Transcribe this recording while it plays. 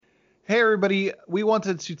Hey, everybody. We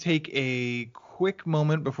wanted to take a quick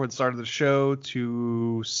moment before the start of the show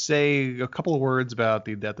to say a couple of words about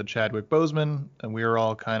the death of Chadwick Boseman. And we are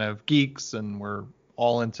all kind of geeks and we're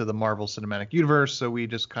all into the Marvel Cinematic Universe. So we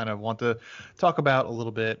just kind of want to talk about a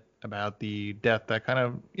little bit about the death that kind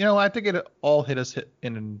of, I think it all hit us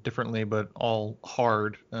in differently, but all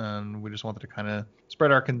hard. And we just wanted to kind of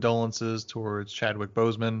spread our condolences towards Chadwick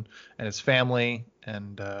Boseman and his family.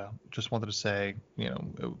 And just wanted to say,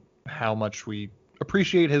 how much we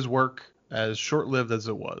appreciate his work, as short-lived as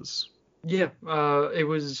it was. Yeah, it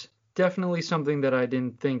was definitely something that I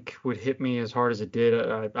didn't think would hit me as hard as it did.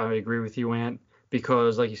 I agree with you, Ant,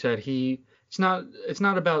 because like you said, it's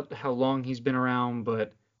not about how long he's been around,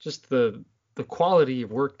 but just the quality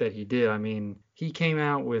of work that he did. I mean, he came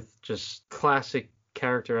out with just classic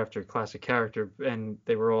character after classic character, and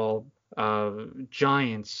they were all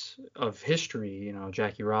giants of history,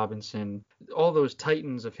 Jackie Robinson, all those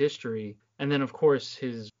titans of history. And then, of course,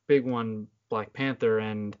 his big one, Black Panther.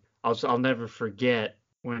 And I'll never forget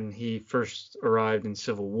when he first arrived in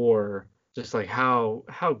Civil War, just like how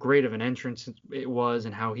great of an entrance it was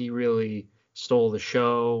and how he really stole the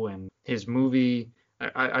show. And his movie,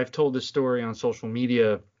 I've told this story on social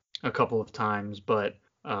media a couple of times, but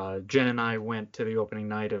Jen and I went to the opening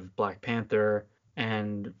night of Black Panther,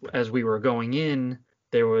 and as we were going in,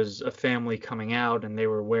 there was a family coming out, and they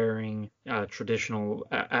were wearing traditional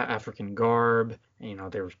African garb. They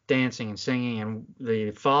were dancing and singing, and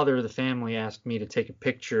the father of the family asked me to take a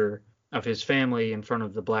picture of his family in front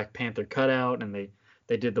of the Black Panther cutout, and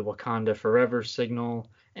they did the Wakanda Forever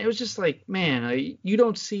signal. And it was just like, man, you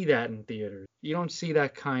don't see that in theaters. You don't see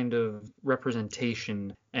that kind of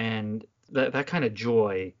representation and that kind of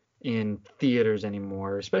joy in theaters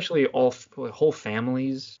anymore, especially whole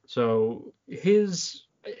families. So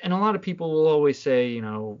and a lot of people will always say,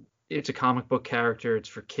 it's a comic book character, it's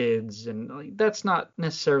for kids, and that's not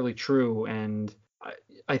necessarily true. And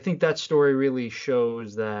I think that story really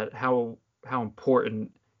shows that how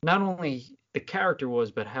important not only the character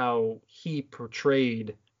was, but how he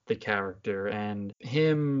portrayed the character, and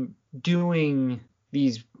him doing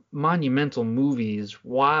these monumental movies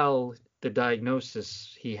while the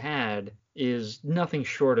diagnosis he had is nothing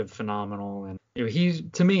short of phenomenal. And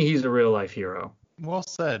to me, he's a real life hero. Well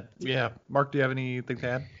said. Yeah. Mark, do you have anything to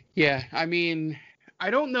add? Yeah, I mean,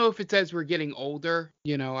 I don't know if it's as we're getting older.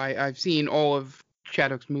 I've seen all of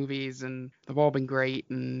Chadwick's movies and they've all been great.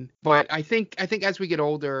 But I think as we get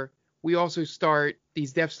older, we also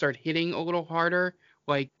these deaths start hitting a little harder.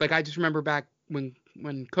 Like I just remember back when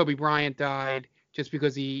Kobe Bryant died, just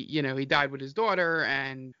because he died with his daughter,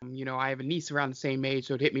 and I have a niece around the same age,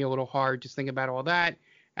 so it hit me a little hard just thinking about all that.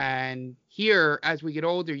 And here, as we get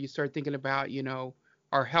older, you start thinking about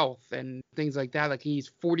our health and things like that. Like,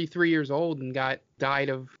 he's 43 years old and died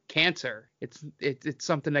of cancer. It's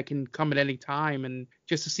something that can come at any time, and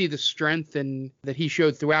just to see the strength and that he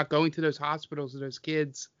showed throughout going to those hospitals with those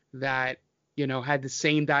kids that had the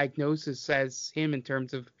same diagnosis as him, in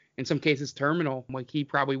terms of, in some cases, terminal, like he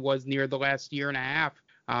probably was near the last year and a half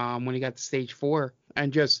when he got to stage 4,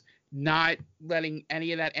 and just not letting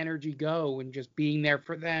any of that energy go and just being there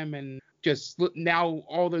for them. And just now,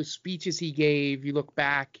 all those speeches he gave, you look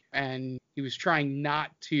back and he was trying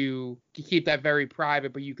not to keep that very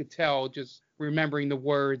private, but you could tell, just remembering the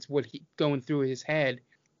words, what he going through his head.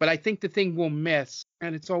 But I think the thing we'll miss,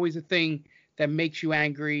 and it's always a thing that makes you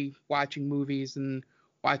angry watching movies and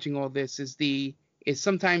watching all this, is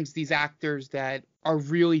sometimes these actors that are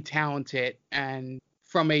really talented and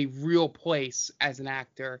from a real place as an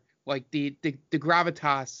actor, like the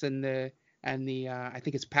gravitas and the I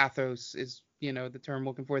think it's pathos is the term I'm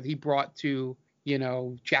looking for, that he brought to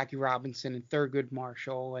Jackie Robinson and Thurgood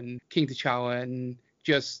Marshall and King T'Challa, and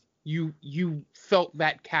just you felt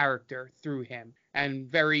that character through him, and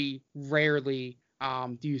very rarely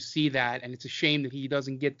do you see that. And it's a shame that he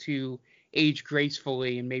doesn't get to age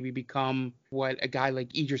gracefully and maybe become what a guy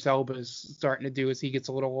like Idris Elba is starting to do as he gets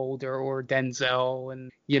a little older, or Denzel.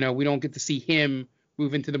 And we don't get to see him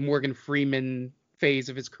move into the Morgan Freeman phase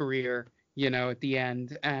of his career at the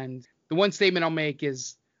end. And the one statement I'll make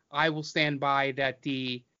is, I will stand by that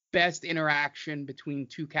the best interaction between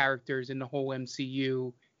two characters in the whole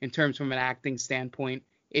MCU, in terms from an acting standpoint,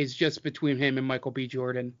 is just between him and Michael B.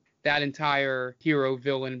 Jordan. That entire hero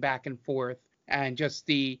villain back and forth, and just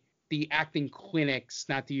the acting clinics,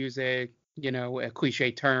 not to use a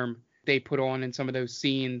cliche term, they put on in some of those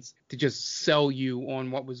scenes to just sell you on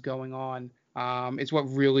what was going on, is what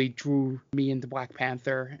really drew me into Black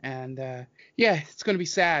Panther. And it's going to be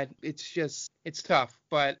sad. It's tough,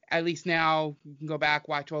 but at least now you can go back,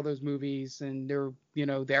 watch all those movies, and they're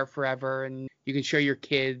there forever, and you can show your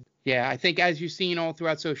kid yeah, I think as you've seen all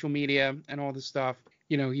throughout social media and all this stuff,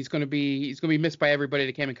 he's gonna be missed by everybody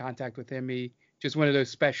that came in contact with him. He just one of those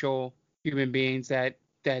special human beings that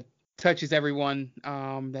touches everyone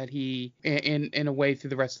that he in a way through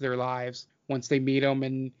the rest of their lives once they meet him,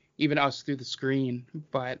 and even us through the screen.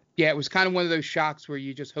 But yeah, it was kind of one of those shocks where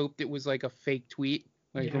you just hoped it was like a fake tweet,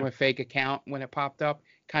 like from a fake account when it popped up.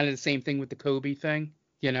 Kind of the same thing with the Kobe thing.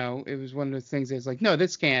 It was one of those things that's like, no,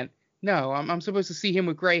 this can't. No, I'm supposed to see him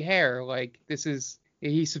with gray hair. Like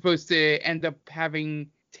he's supposed to end up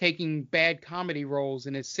taking bad comedy roles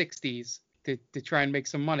in his 60s to try and make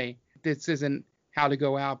some money. This isn't how to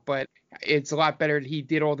go out, but it's a lot better that he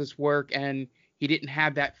did all this work and he didn't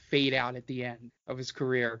have that fade out at the end of his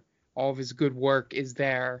career. All of his good work is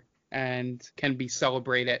there and can be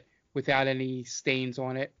celebrated without any stains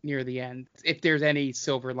on it near the end. If there's any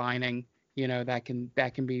silver lining, that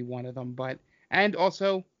can be one of them. And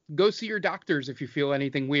also go see your doctors if you feel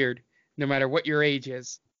anything weird, no matter what your age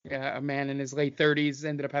is. A man in his late 30s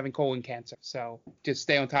ended up having colon cancer. So just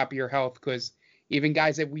stay on top of your health, because even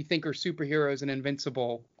guys that we think are superheroes and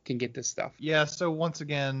invincible can get this stuff. Yeah, so once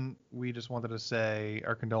again, we just wanted to say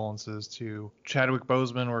our condolences to Chadwick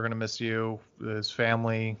Boseman. We're going to miss you, his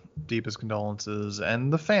family, deepest condolences,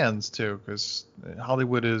 and the fans too, because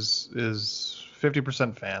Hollywood is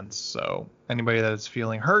 50% fans. So anybody that is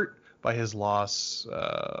feeling hurt by his loss,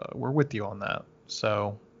 we're with you on that.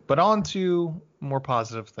 So, but on to more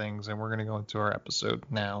positive things, and we're going to go into our episode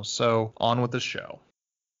now. So on with the show.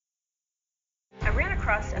 I ran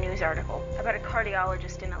across a news article about a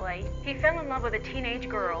cardiologist in LA. He fell in love with a teenage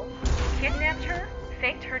girl, kidnapped her,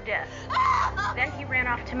 faked her death. Then he ran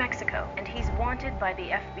off to Mexico, and he's wanted by the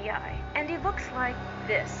FBI. And he looks like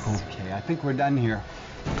this. Okay, I think we're done here.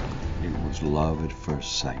 It was love at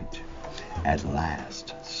first sight. At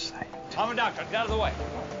last sight. I'm a doctor. Get out of the way.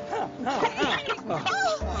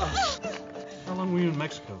 How long were you in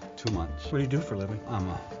Mexico? 2 months. What do you do for a living? I'm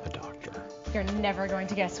a doctor. You're never going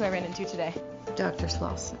to guess who I ran into today. Dr.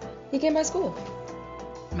 Slauson. He came by school.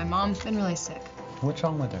 My mom's been really sick. What's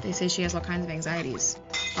wrong with her? They say she has all kinds of anxieties.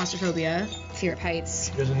 Claustrophobia, fear of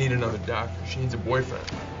heights. She doesn't need another doctor. She needs a boyfriend.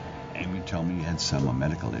 Amy told me you had some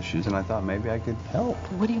medical issues, and I thought maybe I could help.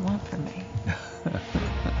 What do you want from me?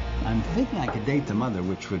 I'm thinking I could date the mother,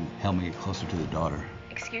 which would help me get closer to the daughter.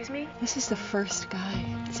 Excuse me? This is the first guy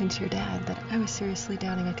since your dad that I was seriously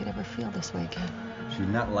doubting I could ever feel this way again. She's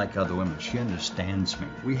not like other women. She understands me.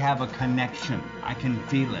 We have a connection. I can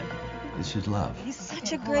feel it. This is love. He's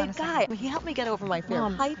such a great guy. He helped me get over my fear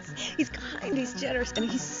of heights. He's kind, he's generous, and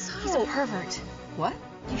he's a pervert. What?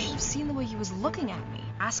 You should have seen the way he was looking at me,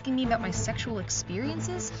 asking me about my sexual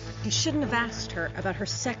experiences. You shouldn't have asked her about her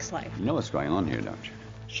sex life. You know what's going on here, don't you?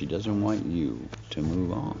 She doesn't want you to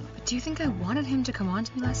move on. But do you think I wanted him to come on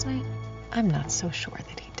to me last night? I'm not so sure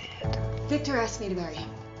that he did. Victor asked me to marry him.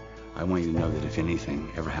 I want you to know that if anything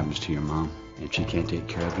ever happens to your mom, and she can't take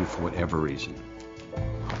care of you for whatever reason,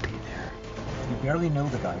 I'll be there. You barely know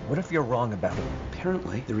the guy. What if you're wrong about him?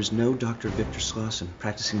 Apparently, there is no Dr. Victor Slauson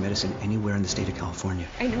practicing medicine anywhere in the state of California.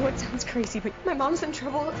 I know it sounds crazy, but my mom's in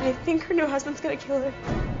trouble, and I think her new husband's gonna kill her.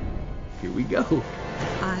 Here we go.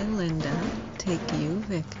 I, Linda, take you,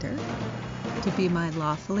 Victor, to be my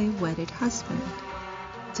lawfully wedded husband,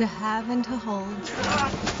 to have and to hold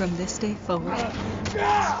from this day forward,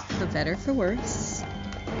 for better, for worse,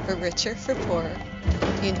 for richer, for poorer,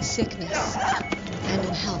 in sickness and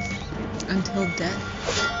in health, until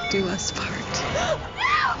death do us part.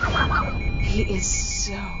 He is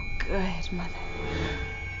so good, Mother.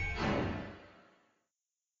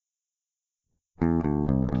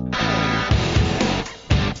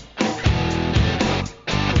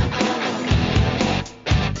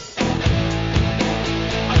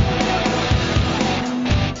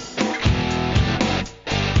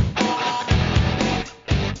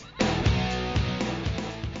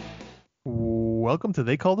 Welcome to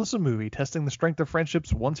They Call This a Movie, testing the strength of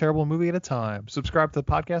friendships one terrible movie at a time. Subscribe to the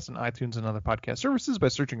podcast on iTunes and other podcast services by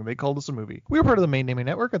searching They Call This a Movie. We are part of the Main Naming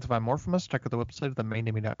Network, and to find more from us, check out the website at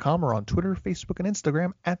themainnaming.com or on Twitter, Facebook, and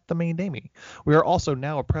Instagram at The Main Naming. We are also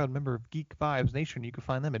now a proud member of Geek Vibes Nation. You can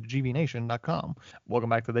find them at gvnation.com. Welcome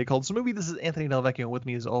back to They Call This a Movie. This is Anthony Delvecchio. With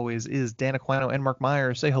me, as always, is Dan Aquino and Mark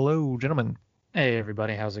Myers. Say hello, gentlemen. Hey,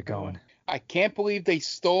 everybody. How's it going? I can't believe they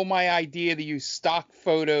stole my idea to use stock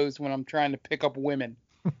photos when I'm trying to pick up women.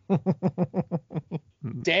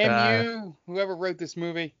 Damn you, whoever wrote this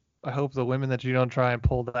movie. I hope the women that you don't try and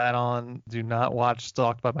pull that on do not watch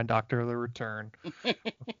Stalked by My Doctor: The Return.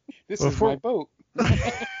 This is my boat.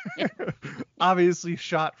 obviously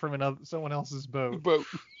shot from someone else's boat.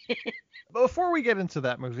 Before we get into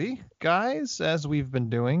that movie, guys, as we've been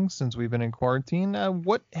doing since we've been in quarantine,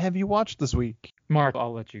 what have you watched this week? Mark,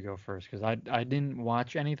 I'll let you go first because I didn't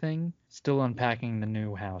watch anything. Still unpacking the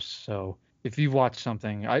new house. So if you've watched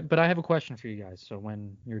something, but I have a question for you guys. So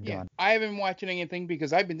when you're done. I haven't watched anything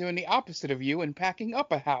because I've been doing the opposite of you and packing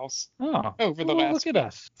up a house over the well, last look at week.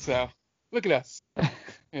 us. So look at us. Look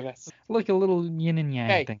at us. Look, a little yin and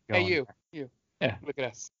yang thing going. Hey, you. Yeah. Look at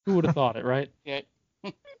us. Who would have thought it, right? Yeah.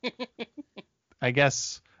 I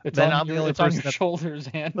guess it's then on I'm your, the only it's on person your shoulders,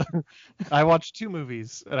 and I watched 2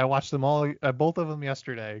 movies, and I watched them all, both of them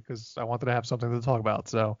yesterday, because I wanted to have something to talk about.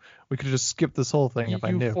 So we could just skip this whole thing if I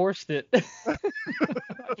knew. You forced it.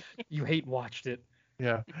 You watched it.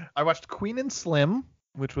 Yeah. I watched Queen and Slim,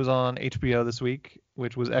 which was on HBO this week,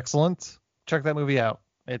 which was excellent. Check that movie out.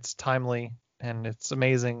 It's timely, and it's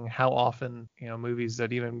amazing how often, movies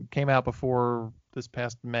that even came out before this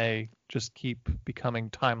past May just keep becoming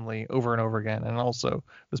timely over and over again, and also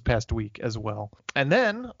this past week as well. And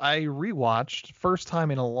then I rewatched, first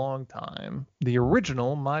time in a long time, the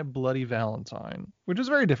original My Bloody Valentine, which is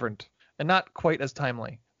very different and not quite as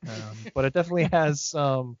timely. But it definitely has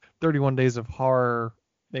 31 Days of Horror,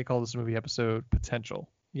 they call this movie episode, potential.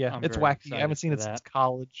 Yeah, it's wacky. I haven't seen it since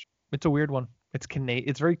college. It's a weird one.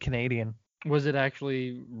 It's very Canadian. Was it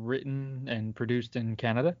actually written and produced in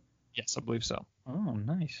Canada? Yes, I believe so. Oh,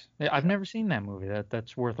 nice. I've never seen that movie.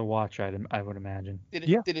 That's worth a watch, I would imagine. Did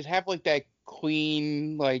it have like that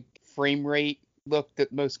clean frame rate look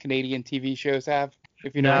that most Canadian TV shows have?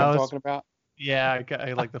 If you know what I'm talking about. Yeah,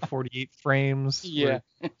 I like the 48 frames. Yeah.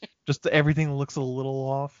 Just everything looks a little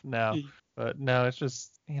off. No, but no, it's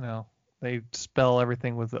just they spell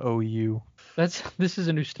everything with the OU. This is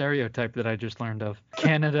a new stereotype that I just learned of.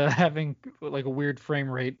 Canada having like a weird frame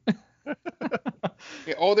rate.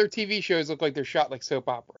 Yeah, all their TV shows look like they're shot like soap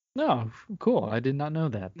opera. No, cool. I did not know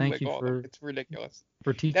that. Thank you for. It's ridiculous.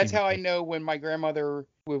 For teaching. That's how I know when my grandmother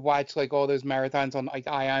would watch all those marathons on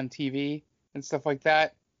Ion TV and stuff like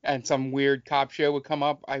that, and some weird cop show would come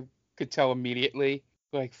up. I could tell immediately.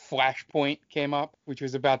 Flashpoint came up, which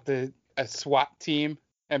was about a SWAT team,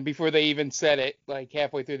 and before they even said it,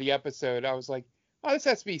 halfway through the episode, I was like, "Oh, this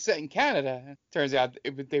has to be set in Canada." Turns out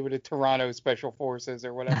they were the Toronto Special Forces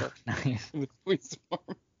or whatever. Nice.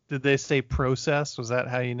 Did they say process? Was that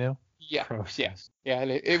how you knew? Yeah. Process. Yeah.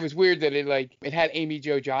 And it was weird that it had Amy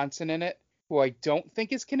Jo Johnson in it, who I don't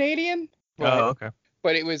think is Canadian. Oh, okay.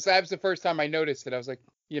 But that was the first time I noticed it. I was like,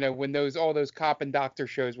 when all those cop and doctor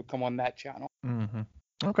shows would come on that channel. Mm-hmm.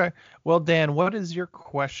 Okay. Well, Dan, what is your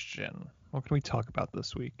question? What can we talk about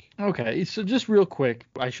this week? Okay, so just real quick,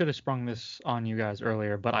 I should have sprung this on you guys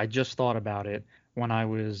earlier, but I just thought about it when I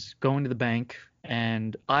was going to the bank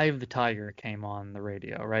and Eye of the Tiger came on the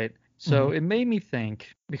radio, right? So It made me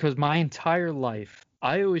think, because my entire life,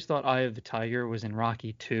 I always thought Eye of the Tiger was in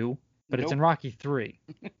Rocky 2, but It's in Rocky 3.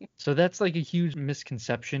 So that's a huge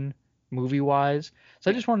misconception movie-wise. So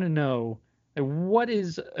I just want to know, what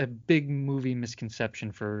is a big movie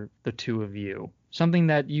misconception for the two of you? Something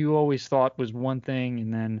that you always thought was one thing,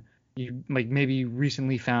 and then you maybe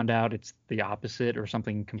recently found out it's the opposite, or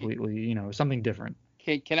something completely, something different.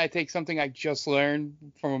 Can I take something I just learned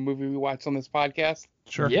from a movie we watched on this podcast?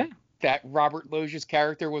 Sure. Yeah. That Robert Loggia's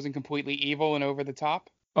character wasn't completely evil and over the top.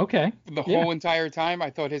 Okay. The whole entire time, I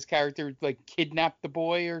thought his character kidnapped the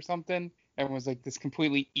boy or something, and was this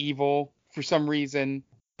completely evil for some reason.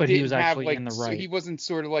 But he was actually in the right. So he wasn't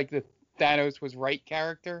sort of the Thanos was right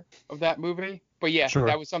character of that movie. But yeah, Sure.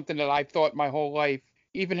 That was something that I thought my whole life,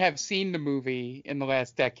 even have seen the movie in the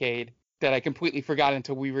last decade, that I completely forgot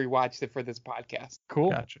until we rewatched it for this podcast. Cool.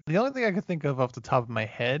 Gotcha. The only thing I could think of off the top of my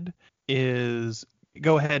head is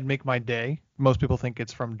Go Ahead, Make My Day. Most people think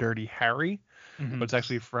it's from Dirty Harry, but it's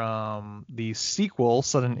actually from the sequel,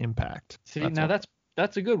 Sudden Impact. See,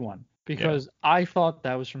 that's a good one, because I thought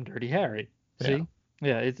that was from Dirty Harry. See?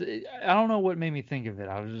 Yeah, I don't know what made me think of it.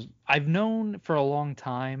 I've known for a long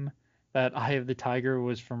time that Eye of the Tiger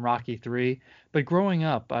was from Rocky 3, but growing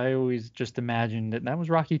up, I always just imagined that was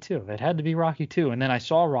Rocky 2. It had to be Rocky 2, and then I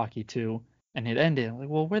saw Rocky 2, and it ended. I'm like,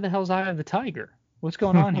 well, where the hell's Eye of the Tiger? What's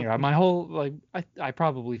going on here? My whole I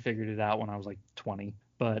probably figured it out when I was 20,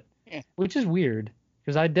 but which is weird,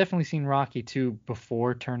 because I'd definitely seen Rocky 2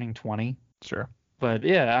 before turning 20. Sure. But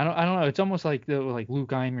yeah, I don't know. It's almost like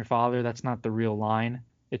Luke, I am your father. That's not the real line.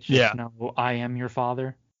 It's just no, I am your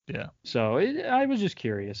father. Yeah. So I was just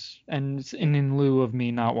curious, and in lieu of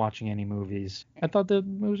me not watching any movies, I thought that it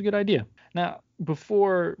was a good idea. Now,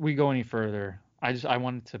 before we go any further, I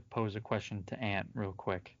wanted to pose a question to Ant real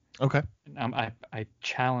quick. Okay. I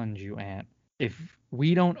challenge you, Ant. If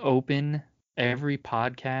we don't open every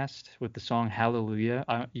podcast with the song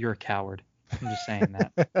Hallelujah, you're a coward. I'm just saying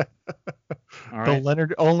that. All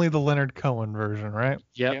right. Only the Leonard Cohen version, right?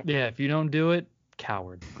 Yep. Yeah. If you don't do it,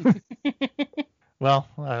 coward. Well,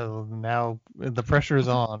 now the pressure is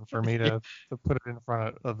on for me to put it in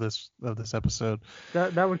front of this episode.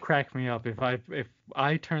 That would crack me up if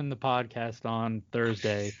I turn the podcast on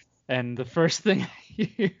Thursday and the first thing I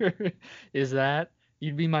hear is that,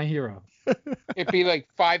 you'd be my hero. It'd be like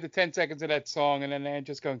 5 to 10 seconds of that song, and then they're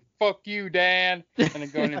just going, "Fuck you, Dan," and then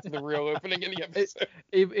going into the real opening of the episode.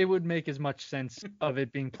 It would make as much sense of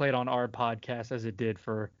it being played on our podcast as it did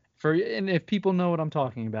for and if people know what I'm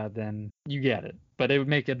talking about, then you get it. But it would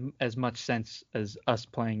make it as much sense as us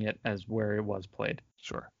playing it as where it was played.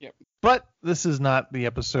 Sure. Yep. But this is not the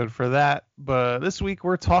episode for that. But this week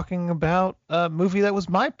we're talking about a movie that was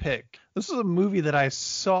my pick. This is a movie that I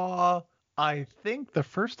saw, I think, the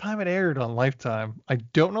first time it aired on Lifetime. I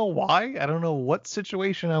don't know why. I don't know what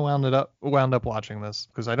situation I wound up watching this,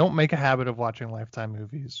 because I don't make a habit of watching Lifetime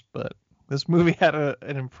movies. But this movie had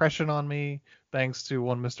an impression on me thanks to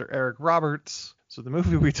one Mr. Eric Roberts. So the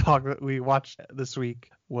movie we watched this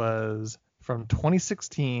week was from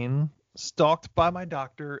 2016, Stalked by My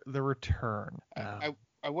Doctor: The Return. I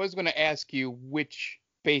was going to ask you which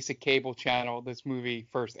basic cable channel this movie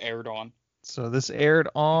first aired on. So this aired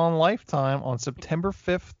on Lifetime on September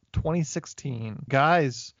 5th, 2016.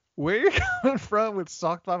 Guys, where are you coming from with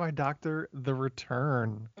Stalked by My Doctor: The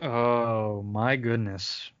Return? Oh my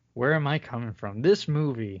goodness. Where am I coming from? This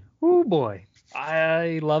movie. Oh boy.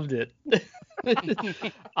 I loved it.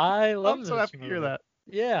 I love I'm this so happy to movie. hear that.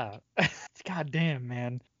 Yeah. God damn,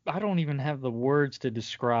 man. I don't even have the words to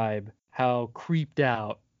describe how creeped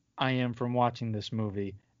out I am from watching this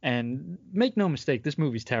movie. And make no mistake, this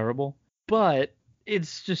movie's terrible, but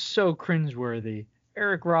it's just so cringeworthy.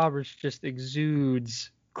 Eric Roberts just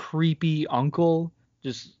exudes creepy uncle.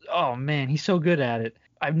 Just, oh man, he's so good at it.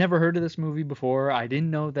 I've never heard of this movie before. I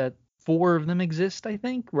didn't know that 4 of them exist, I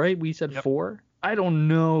think, right? We said 4. I don't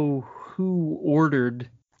know who ordered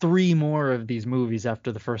 3 more of these movies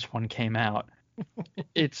after the first one came out.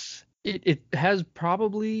 It has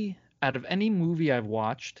probably, out of any movie I've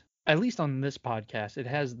watched, at least on this podcast, it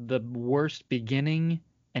has the worst beginning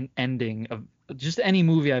and ending of just any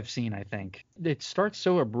movie I've seen, I think. It starts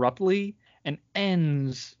so abruptly and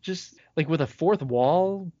ends just like with a fourth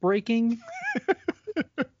wall breaking.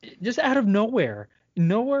 Just out of nowhere.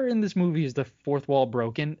 Nowhere in this movie is the fourth wall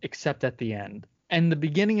broken except at the end. And the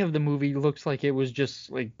beginning of the movie looks like it was just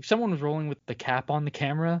like someone was rolling with the cap on the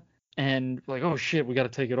camera and like, oh shit, we got to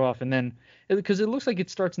take it off. And then because it looks like it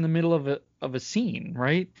starts in the middle of a scene,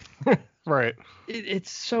 right? Right.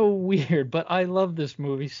 It's so weird, but I love this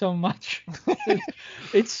movie so much.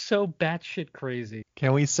 It's so batshit crazy.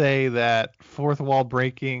 Can we say that fourth wall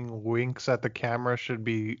breaking winks at the camera should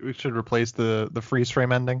replace the freeze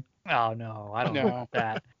frame ending? Oh no, I don't know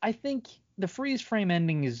that. I think the freeze frame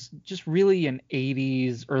ending is just really an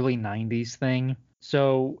 80s, early 90s thing.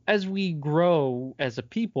 So as we grow as a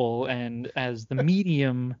people and as the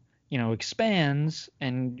medium, expands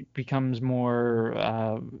and becomes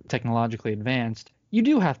more technologically advanced, you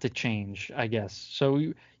do have to change, I guess.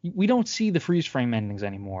 So we don't see the freeze frame endings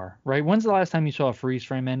anymore, right? When's the last time you saw a freeze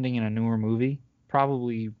frame ending in a newer movie?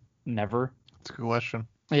 Probably never. That's a good question.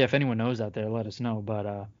 Yeah, if anyone knows out there, let us know.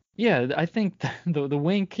 But yeah, I think the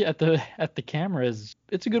wink at the camera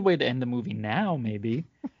it's a good way to end the movie now, maybe.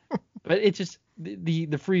 But it's just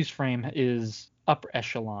the freeze frame is upper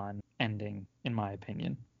echelon ending, in my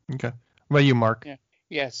opinion. Okay. What about you, Mark?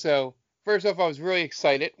 Yeah. So first off, I was really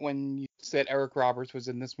excited when you said Eric Roberts was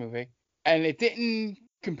in this movie, and it didn't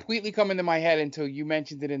completely come into my head until you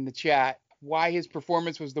mentioned it in the chat why his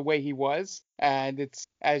performance was the way he was. And it's,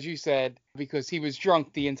 as you said, because he was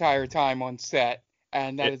drunk the entire time on set,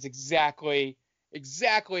 and that is exactly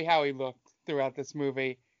how he looked throughout this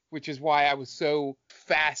movie, which is why I was so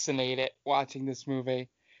fascinated watching this movie.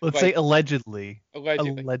 Let's say allegedly.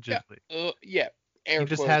 Allegedly. Yeah.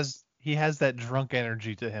 He has that drunk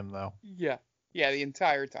energy to him, though. Yeah, the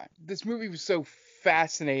entire time. This movie was so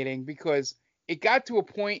fascinating because it got to a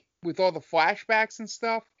point with all the flashbacks and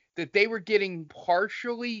stuff that they were getting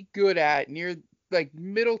partially good at near like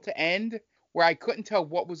middle to end, where I couldn't tell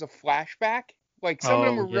what was a flashback. Like some of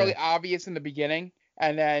them were really obvious in the beginning,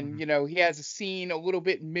 and then he has a scene a little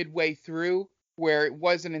bit midway through where it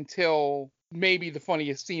wasn't until maybe the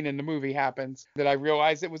funniest scene in the movie happens that I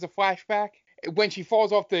realized it was a flashback. When she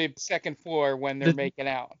falls off the second floor when they're making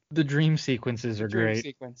out. The dream sequences are great. Dream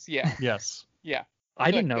sequence, yeah. Yes. Yeah.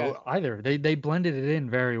 I didn't know either. They blended it in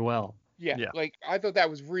very well. Yeah, Yeah. like I thought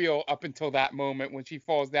that was real up until that moment when she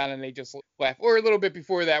falls down and they just laugh. Or a little bit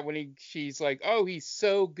before that when she's like, "Oh, he's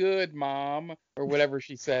so good, Mom," or whatever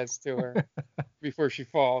she says to her before she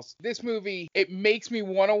falls. This movie, it makes me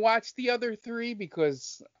want to watch the other three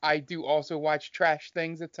because I do also watch trash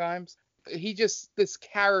things at times. This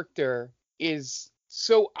character is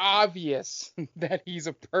so obvious that he's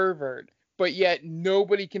a pervert, but yet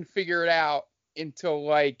nobody can figure it out until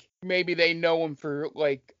like maybe they know him for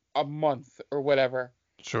like a month or whatever.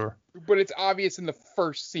 Sure. But it's obvious in the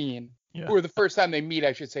first scene, Yeah. or the first time they meet,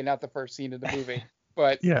 I should say, not the first scene of the movie.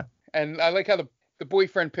 But Yeah. And I like how the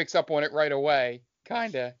boyfriend picks up on it right away,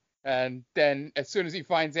 kinda. And then as soon as he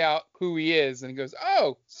finds out who he is, and he goes,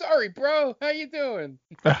 "Oh, sorry, bro, how you doing?"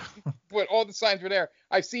 But all the signs were there.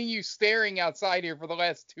 I've seen you staring outside here for the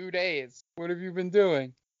last 2 days. What have you been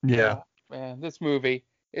doing? Yeah. Man, this movie.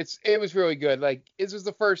 It was really good. Like, this was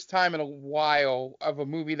the first time in a while of a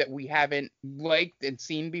movie that we haven't liked and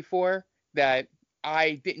seen before that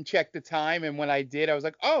I didn't check the time, and when I did, I was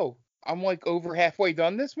like, "Oh, I'm like over halfway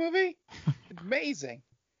done this movie?" Amazing.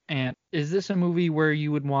 And is this a movie where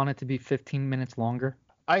you would want it to be 15 minutes longer?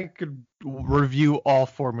 I could review all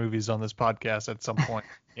 4 movies on this podcast at some point,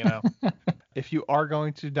 you know. If you are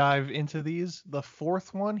going to dive into these, the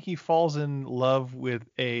 4th one, he falls in love with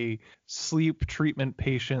a sleep treatment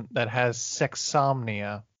patient that has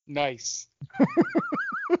sexsomnia. Nice. I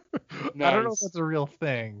don't know if that's a real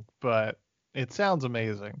thing, but it sounds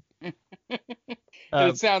amazing.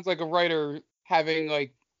 It sounds like a writer having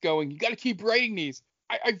like going, "You got to keep writing these.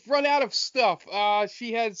 I've run out of stuff.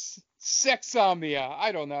 She has sexsomnia.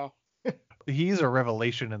 I don't know." He's a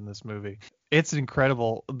revelation in this movie. It's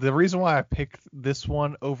incredible. The reason why I picked this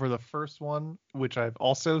one over the first one, which I've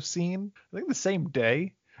also seen, I think the same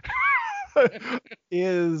day,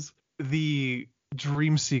 is the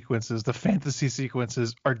dream sequences, the fantasy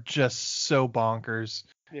sequences are just so bonkers.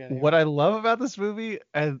 Yeah, what I love about this movie,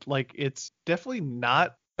 and like, it's definitely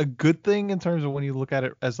not a good thing in terms of when you look at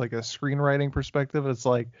it as like a screenwriting perspective. It's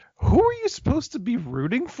like, who are you supposed to be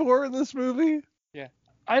rooting for in this movie? Yeah.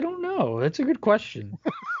 I don't know. That's a good question.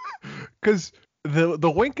 Because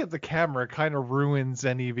the wink at the camera kind of ruins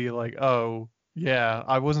any be like, oh yeah,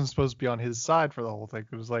 I wasn't supposed to be on his side for the whole thing.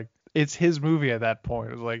 It was like, it's his movie at that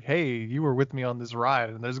point. It was like, hey, you were with me on this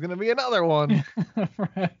ride, and there's gonna be another one.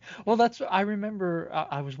 Right. Well, that's, I remember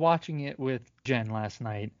I was watching it with Jen last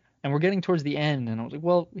night, and we're getting towards the end, and I was like,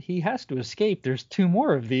 well, he has to escape. There's 2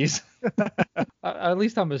 more of these. At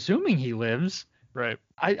least I'm assuming he lives. Right.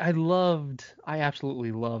 I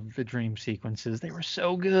absolutely loved the dream sequences. They were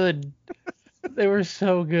so good. They were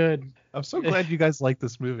so good. I'm so glad you guys liked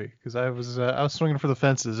this movie, because I was swinging for the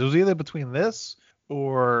fences. It was either between this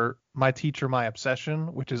or My Teacher, My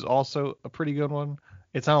Obsession, which is also a pretty good one.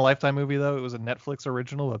 It's not a Lifetime movie, though. It was a Netflix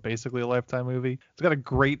original, but basically a Lifetime movie. It's got a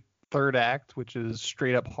great third act, which is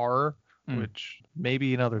straight up horror, which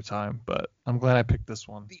maybe another time, but I'm glad I picked this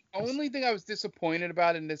one. The only thing I was disappointed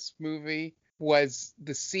about in this movie was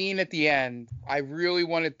the scene at the end. I really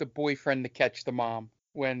wanted the boyfriend to catch the mom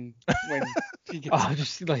when she gets... Oh,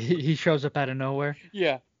 just like he shows up out of nowhere.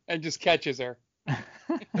 Yeah, and just catches her.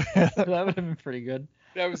 That would have been pretty good.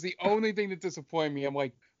 That was the only thing that disappointed me. I'm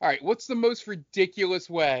like, all right, what's the most ridiculous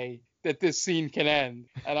way that this scene can end?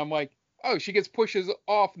 And I'm like, oh, she gets pushes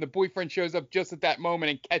off and the boyfriend shows up just at that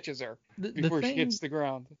moment and catches her before she hits the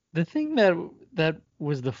ground. The thing that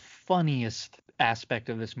was the funniest aspect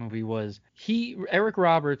of this movie was Eric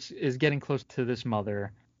Roberts is getting close to this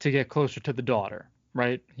mother to get closer to the daughter,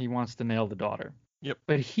 right? He wants to nail the daughter. Yep.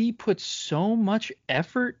 But he puts so much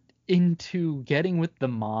effort into getting with the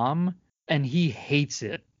mom, and he hates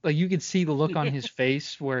it. Like, you could see the look on his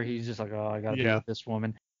face where he's just like, oh, I gotta be with this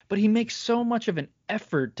woman. But he makes so much of an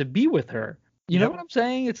effort to be with her. You know what I'm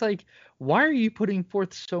saying? It's like, why are you putting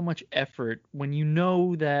forth so much effort when you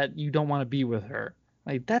know that you don't want to be with her?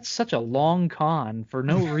 Like, that's such a long con for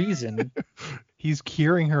no reason. He's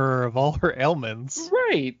curing her of all her ailments.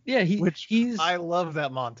 Right. Yeah. I love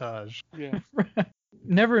that montage. Yeah.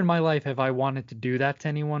 Never in my life have I wanted to do that to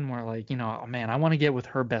anyone where, like, you know, oh man, I want to get with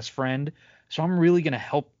her best friend, so I'm really going to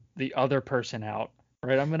help the other person out.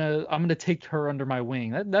 Right. I'm going to take her under my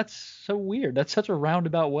wing. That's so weird. That's such a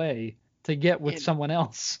roundabout way to get with someone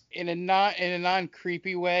else. In a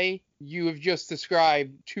non-creepy way, you have just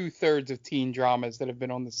described 2/3 of teen dramas that have been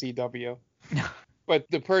on the CW. But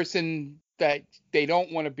the person that they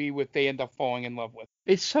don't want to be with, they end up falling in love with.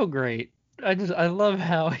 It's so great. I love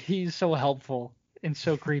how he's so helpful and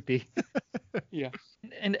so creepy. Yeah.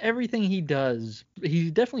 And everything he does, he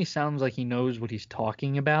definitely sounds like he knows what he's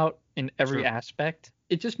talking about in every aspect.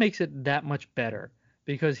 It just makes it that much better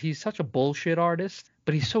because he's such a bullshit artist, but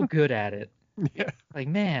but he's so good at it. Yeah. Like,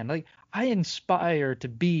 man, like I inspire to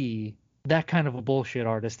be that kind of a bullshit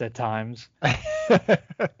artist at times.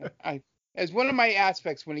 As one of my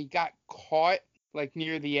aspects, when he got caught, like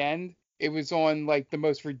near the end, it was on like the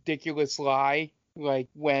most ridiculous lie, like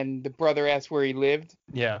when the brother asked where he lived.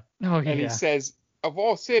 Yeah. Oh, And he says, of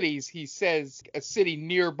all cities, he says a city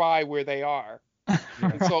nearby where they are.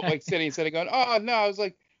 In Salt Lake City, instead of going, oh no,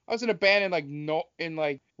 I was in a band in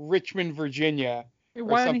like Richmond, Virginia, or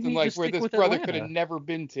Why didn't something he like just where stick this with brother Atlanta? could have never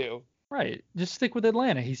been to. Right. Just stick with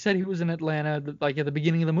Atlanta. He said he was in Atlanta, like at the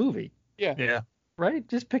beginning of the movie. Yeah. Yeah. Right?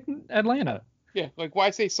 Just pick Atlanta. Yeah, like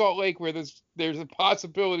why say Salt Lake where there's a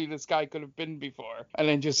possibility this guy could have been before, and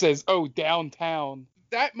then just says, oh, downtown.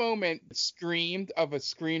 That moment screamed of a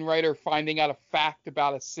screenwriter finding out a fact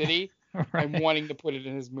about a city and wanting to put it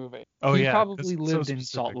in his movie. Oh, he yeah. probably It's lived so in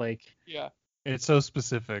Salt specific. Lake. Yeah. It's so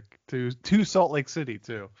specific to Salt Lake City,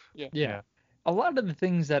 too. Yeah. A lot of the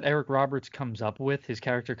things that Eric Roberts comes up with, his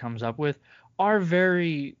character comes up with, are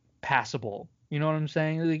very passable. You know what I'm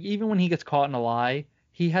saying? Like, even when he gets caught in a lie,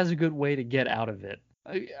 he has a good way to get out of it.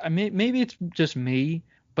 I mean, maybe it's just me,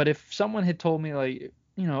 but if someone had told me, like,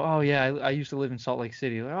 you know, oh yeah, I used to live in Salt Lake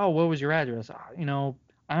City. Like, oh, what was your address? You know,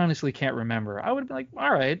 I honestly can't remember. I would be like,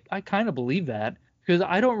 all right, I kind of believe that, because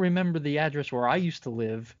I don't remember the address where I used to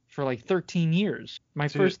live for like 13 years. My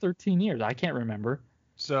first 13 years, I can't remember.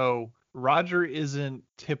 So Roger isn't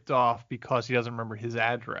tipped off because he doesn't remember his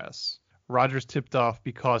address. Roger's tipped off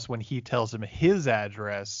because when he tells him his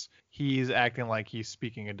address, he's acting like he's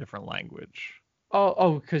speaking a different language.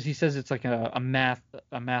 Oh, because he says it's like a math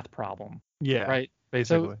problem. Yeah, right.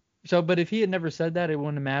 Basically. So, but if he had never said that, it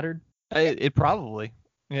wouldn't have mattered. It probably.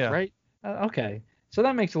 Yeah. Right. Okay. So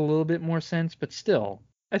that makes a little bit more sense, but still,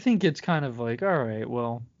 I think it's kind of like, all right,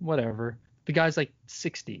 well, whatever. The guy's like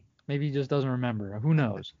 60. Maybe he just doesn't remember. Who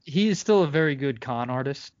knows? He is still a very good con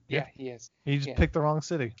artist. Yeah, he is. He just picked the wrong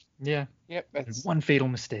city. Yeah. Yep. That's one fatal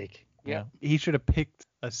mistake. Yeah. He should have picked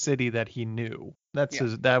a city that he knew.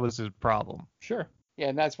 That was his problem. Sure. Yeah,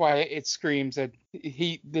 and that's why it screams that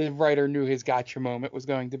the writer knew his gotcha moment was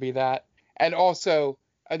going to be that. And also,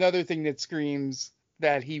 another thing that screams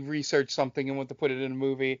that he researched something and wanted to put it in a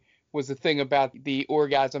movie was the thing about the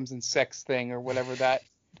orgasms and sex thing, or whatever that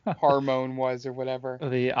hormone was, or whatever.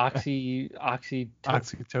 The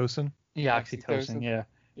oxytocin. Yeah, oxytocin. Yeah.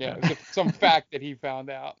 Yeah, it was some fact that he found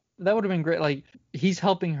out. That would have been great. Like, he's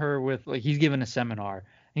helping her with, like, he's giving a seminar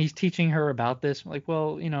and he's teaching her about this. Like,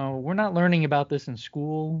 well, you know, we're not learning about this in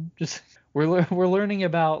school. Just we're learning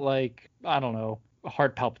about, like, I don't know,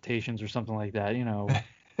 heart palpitations or something like that. You know,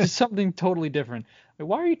 just something totally different. Like,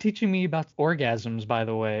 why are you teaching me about orgasms, by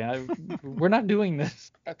the way? We're not doing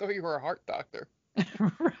this. I thought you were a heart doctor.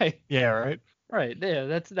 Right. Yeah. Right. Right.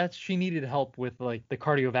 Yeah. That's she needed help with, like, the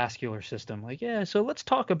cardiovascular system. Like, yeah. So let's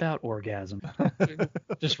talk about orgasm.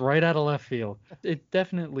 Just right out of left field. It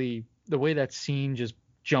definitely, the way that scene just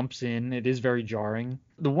jumps in, it is very jarring.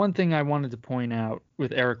 The one thing I wanted to point out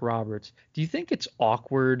with Eric Roberts, do you think it's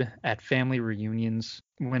awkward at family reunions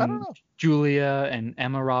when Julia and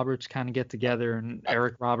Emma Roberts kind of get together and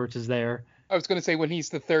Eric Roberts is there? I was going to say when he's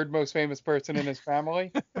the third most famous person in his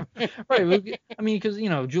family. Right. I mean, because, you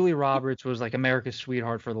know, Julia Roberts was like America's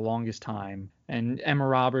sweetheart for the longest time. And Emma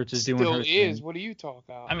Roberts is doing her thing. What do you talk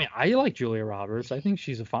about? I mean, I like Julia Roberts. I think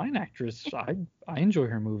she's a fine actress. I enjoy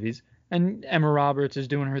her movies. And Emma Roberts is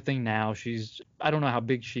doing her thing now. I don't know how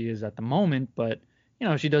big she is at the moment, but, you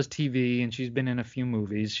know, she does TV and she's been in a few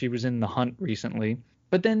movies. She was in The Hunt recently.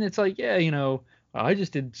 But then it's like, yeah, you know, I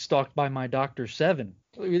just did Stalked by My Doctor 7.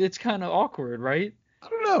 It's kind of awkward, right? I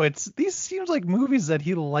don't know. These seems like movies that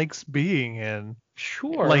he likes being in.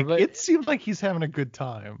 Sure. Like, it seems like he's having a good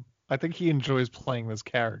time. I think he enjoys playing this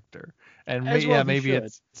character. And maybe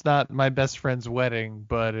it's not my best friend's wedding,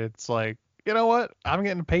 but it's like, you know what? I'm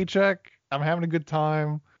getting a paycheck. I'm having a good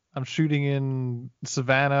time. I'm shooting in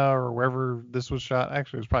Savannah or wherever this was shot.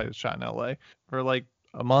 Actually, it was probably shot in LA for like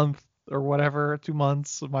a month or whatever, 2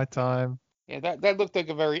 months of my time. Yeah, that looked like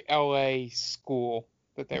a very LA school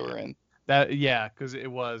that they were in. Because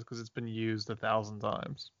it's been used 1,000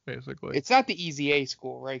 times, basically. It's not the Easy A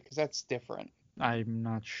school, right? Because that's different. I'm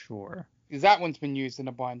not sure. Because that one's been used in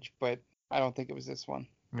a bunch, but I don't think it was this one.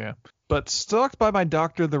 Yeah. But Stalked by My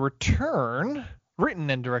Doctor, The Return, written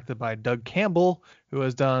and directed by Doug Campbell, who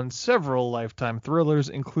has done several Lifetime thrillers,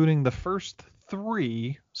 including the first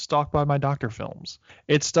 3 Stalked by My Doctor films.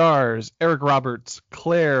 It stars Eric Roberts,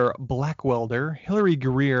 Claire Blackwelder, Hilary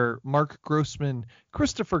Greer, Mark Grossman,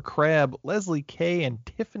 Christopher Crabb, Leslie Kay, and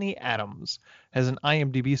Tiffany Adams. Has an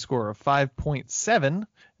IMDb score of 5.7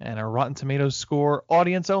 and a Rotten Tomatoes score,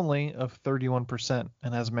 audience only, of 31%.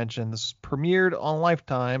 And as mentioned, this premiered on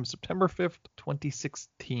Lifetime September 5th,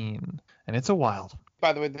 2016. And it's a wild.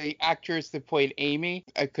 By the way, the actress that played Amy,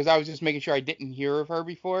 because I was just making sure I didn't hear of her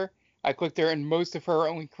before, I clicked her, and most of her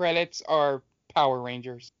only credits are Power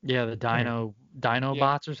Rangers. Yeah, the Dino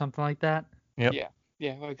bots or something like that. Yep.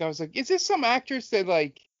 Yeah. Like I was like, is this some actress that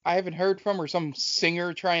like I haven't heard from, or some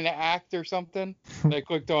singer trying to act or something? And I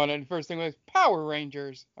clicked on it, and the first thing was Power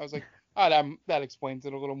Rangers. I was like, oh, that explains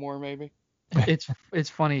it a little more, maybe. It's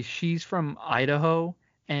funny. She's from Idaho,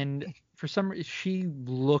 and for some reason she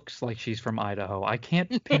looks like she's from Idaho. I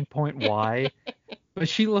can't pinpoint why, but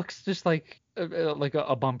she looks just like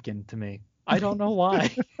a bumpkin to me. I don't know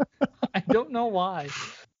why. I don't know why.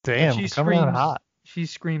 Damn, coming out hot. She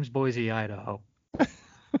screams Boise, Idaho.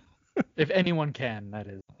 If anyone can, that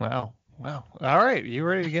is. Wow. All right, you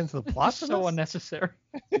ready to get into the plot? So unnecessary.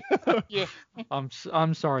 Yeah.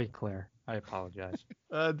 I'm sorry, Claire. I apologize.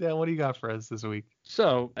 Dan, what do you got for us this week?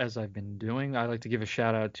 So, as I've been doing, I'd like to give a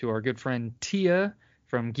shout out to our good friend Tia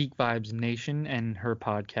from Geek Vibes Nation and her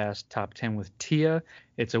podcast Top 10 with Tia.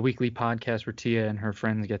 It's a weekly podcast where Tia and her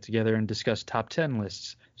friends get together and discuss top 10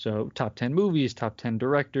 lists. So top 10 movies, top 10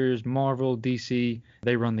 directors, Marvel, DC.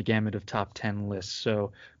 They run the gamut of top 10 lists.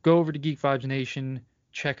 So go over to Geek Vibes Nation,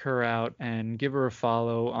 check her out, and give her a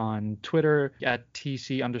follow on Twitter at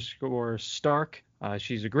TC_Stark.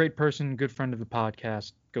 She's a great person, good friend of the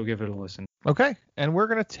podcast. Go give it a listen. Okay, and we're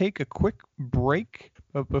going to take a quick break.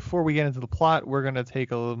 But before we get into the plot, we're going to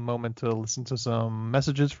take a little moment to listen to some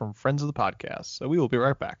messages from friends of the podcast. So we will be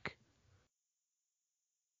right back.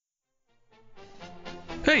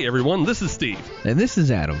 Hey everyone, this is Steve. And this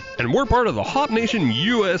is Adam. And we're part of the Hop Nation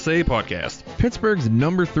USA podcast, Pittsburgh's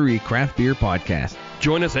 #3 craft beer podcast.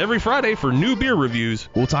 Join us every Friday for new beer reviews.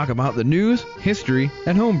 We'll talk about the news, history,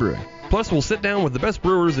 and homebrewing. Plus, we'll sit down with the best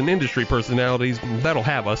brewers and industry personalities that'll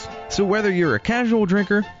have us. So whether you're a casual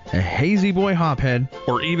drinker, a hazy boy hophead,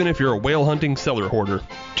 or even if you're a whale hunting cellar hoarder,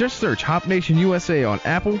 just search Hop Nation USA on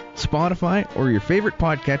Apple, Spotify, or your favorite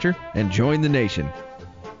podcatcher and join the nation.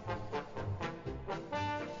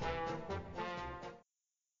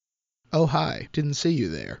 Oh hi, didn't see you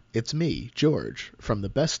there. It's me, George, from the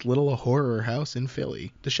best little horror house in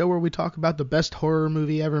Philly, the show where we talk about the best horror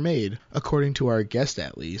movie ever made, according to our guest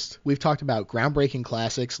at least. We've talked about groundbreaking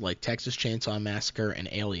classics like Texas Chainsaw Massacre and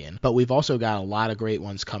Alien, but we've also got a lot of great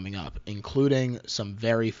ones coming up, including some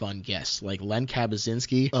very fun guests like Len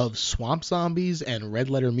Kabaczynski of Swamp Zombies and Red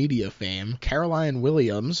Letter Media fame, Caroline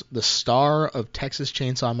Williams, the star of Texas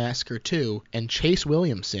Chainsaw Massacre 2, and Chase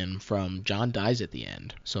Williamson from John Dies at the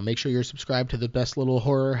End. So make sure you're subscribed to the best little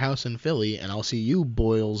horror house in Philly, and I'll see you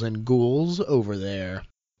boils and ghouls over there.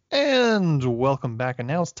 And welcome back, and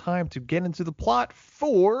now it's time to get into the plot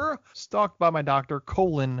for Stalked by My Doctor,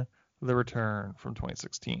 The Return from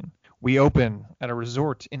 2016. We open at a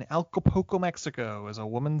resort in Acapulco, Mexico, as a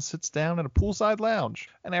woman sits down at a poolside lounge,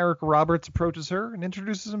 and Eric Roberts approaches her and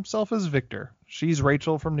introduces himself as Victor. She's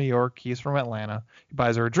Rachel from New York, he's from Atlanta. He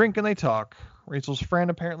buys her a drink and they talk. Rachel's friend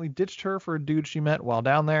apparently ditched her for a dude she met while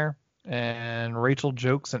down there, and Rachel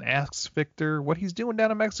jokes and asks Victor what he's doing down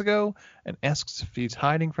in Mexico and asks if he's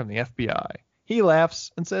hiding from the FBI. He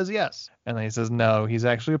laughs and says yes, and then he says no, he's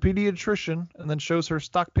actually a pediatrician, and then shows her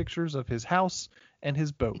stock pictures of his house and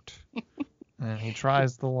his boat. And he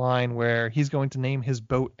tries the line where he's going to name his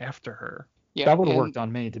boat after her. Yeah, that would have worked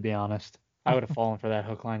on me, to be honest. I would have fallen for that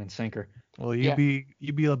hook, line, and sinker. Well, you'd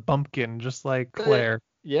be a bumpkin, just like Claire.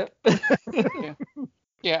 Yep.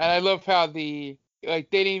 Yeah, and I love how they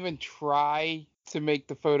didn't even try to make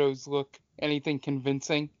the photos look anything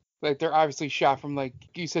convincing. Like, they're obviously shot from, like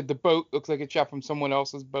you said, the boat looks like it's shot from someone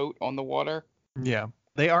else's boat on the water. Yeah.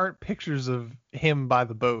 They aren't pictures of him by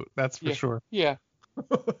the boat, that's for sure. Yeah.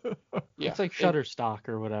 It's like Shutterstock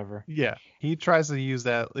or whatever. Yeah. He tries to use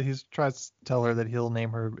that. He tries to tell her that he'll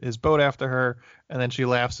name his boat after her, and then she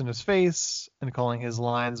laughs in his face and calling his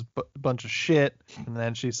lines a bunch of shit. And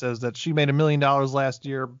then she says that she made $1 million last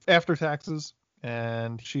year after taxes,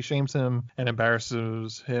 and she shames him and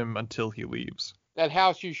embarrasses him until he leaves. That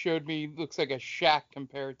house you showed me looks like a shack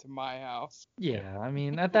compared to my house. Yeah, I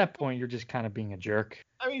mean, at that point, you're just kind of being a jerk.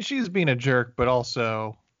 I mean, she's being a jerk, but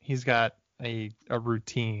also he's got a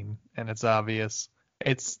routine, and it's obvious.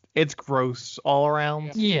 It's gross all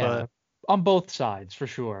around. Yeah, on both sides, for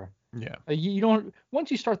sure. Yeah. You don't,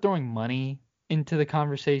 once you start throwing money into the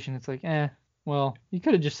conversation, it's like, well, you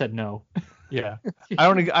could have just said no. Yeah. I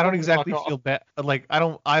don't exactly feel bad. Like I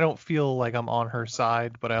don't feel like I'm on her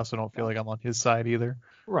side, but I also don't feel like I'm on his side either.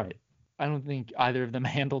 Right. I don't think either of them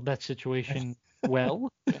handled that situation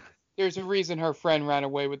well. There's a reason her friend ran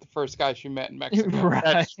away with the first guy she met in Mexico. Right.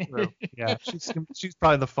 That's true. Yeah, she's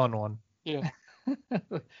probably the fun one. Yeah.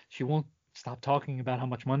 She won't stop talking about how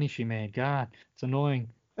much money she made. God, it's annoying.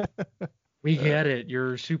 We get it.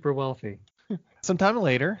 You're super wealthy. Sometime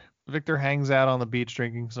later, Victor hangs out on the beach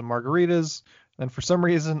drinking some margaritas. And for some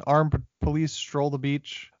reason, armed police stroll the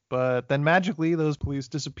beach. But then magically, those police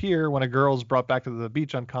disappear when a girl is brought back to the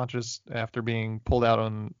beach unconscious after being pulled out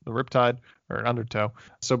on the riptide or an undertow.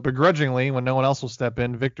 So begrudgingly, when no one else will step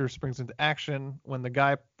in, Victor springs into action when the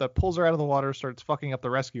guy that pulls her out of the water starts fucking up the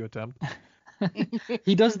rescue attempt.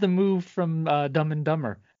 He does the move from Dumb and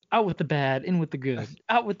Dumber. Out with the bad, in with the good.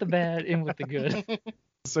 Out with the bad, in with the good.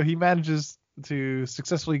 So he manages to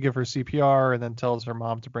successfully give her CPR and then tells her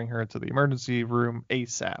mom to bring her to the emergency room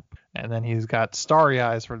ASAP. And then he's got starry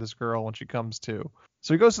eyes for this girl when she comes to.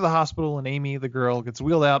 So he goes to the hospital and Amy, the girl, gets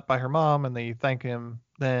wheeled out by her mom and they thank him.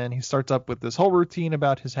 Then he starts up with this whole routine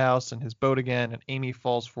about his house and his boat again, and Amy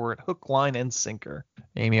falls for it hook, line, and sinker.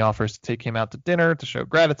 Amy offers to take him out to dinner to show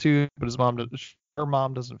gratitude, but her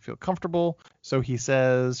mom doesn't feel comfortable, so he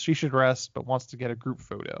says she should rest but wants to get a group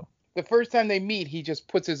photo. The first time they meet, he just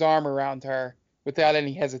puts his arm around her without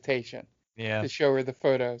any hesitation. Yeah. To show her the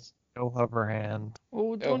photos. No hover hand.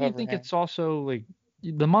 Well, don't you think it's also like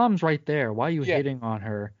the mom's right there? Why are you hitting on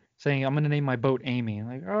her, saying I'm gonna name my boat Amy?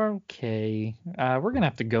 Like, okay, we're gonna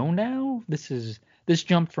have to go now. This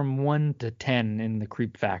jumped from 1 to 10 in the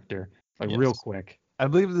creep factor, real quick. I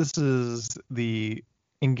believe this is the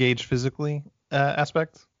engaged physically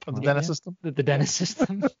aspect of the Dennis system. The Dennis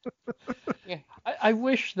system. Yeah. I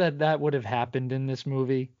wish that would have happened in this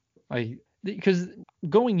movie, because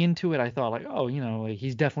going into it, I thought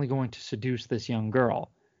he's definitely going to seduce this young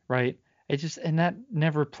girl, right? And that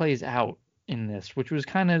never plays out in this, which was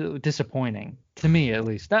kind of disappointing to me, at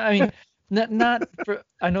least. I mean, not for,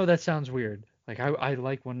 I know that sounds weird. Like I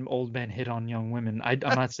like when old men hit on young women. I'm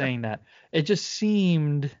not saying that. It just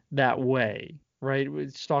seemed that way, right?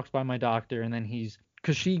 Stalked by my doctor, and then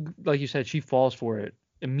because she, like you said, she falls for it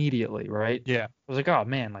immediately, right? Yeah. I was like, oh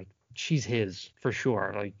man, she's his for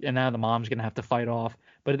sure. And now the mom's gonna have to fight off,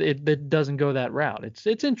 but it doesn't go that route.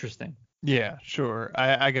 It's interesting. Yeah, sure.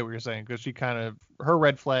 I get what you're saying, because her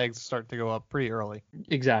red flags start to go up pretty early.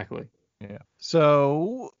 Exactly. Yeah.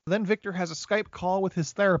 So then Victor has a Skype call with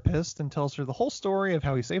his therapist and tells her the whole story of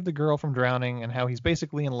how he saved the girl from drowning and how he's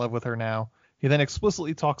basically in love with her now. He then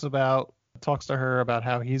explicitly talks to her about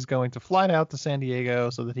how he's going to fly out to San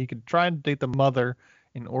Diego so that he could try and date the mother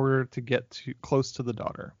in order to get close to the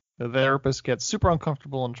daughter. The therapist gets super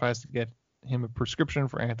uncomfortable and tries to get him a prescription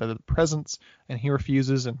for antidepressants, and he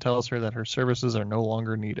refuses and tells her that her services are no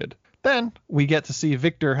longer needed. Then we get to see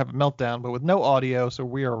Victor have a meltdown, but with no audio, so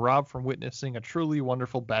we are robbed from witnessing a truly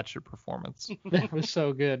wonderful batshit performance. That was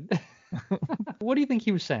so good. What do you think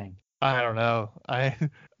he was saying? I don't know. I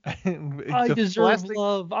deserve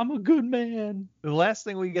love. I'm a good man. The last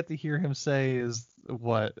thing we get to hear him say is,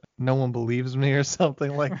 what? No one believes me or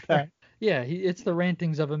something like that. Yeah, it's the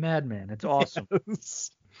rantings of a madman. It's awesome. Yes.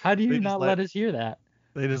 How do you not let us hear that?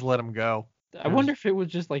 They just let him go. I wonder if it was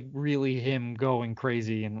just really him going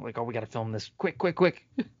crazy and oh, we got to film this quick.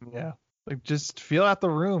 Yeah. Just feel out the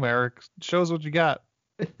room, Eric. Show us what you got.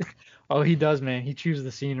 Oh, he does, man. He chews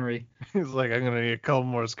the scenery. He's like, I'm going to need a couple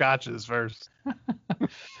more scotches first.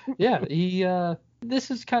 Yeah,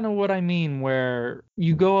 this is kind of what I mean, where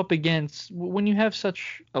you go up against, when you have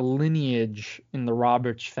such a lineage in the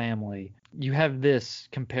Roberts family, you have this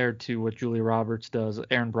compared to what Julia Roberts does,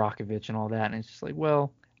 Erin Brockovich and all that, and it's just like,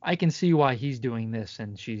 well, I can see why he's doing this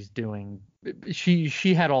and she's doing,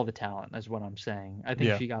 she had all the talent, is what I'm saying. I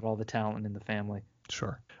think she got all the talent in the family.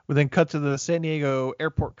 Sure. We then cut to the San Diego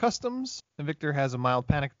airport customs, and Victor has a mild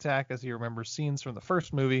panic attack as he remembers scenes from the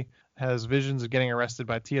first movie, has visions of getting arrested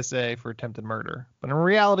by TSA for attempted murder. But in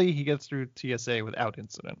reality, he gets through TSA without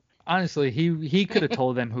incident. Honestly, he could have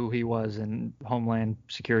told them who he was, and Homeland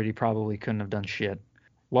Security probably couldn't have done shit.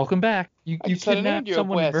 Welcome back. You kidnapped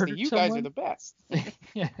someone, murdered you someone. guys are the best.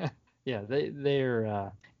 Yeah,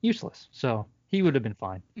 they're useless. So he would have been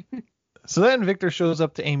fine. So then Victor shows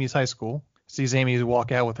up to Amy's high school, sees Amy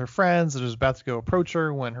walk out with her friends, and is about to go approach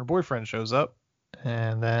her when her boyfriend shows up.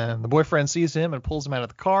 And then the boyfriend sees him and pulls him out of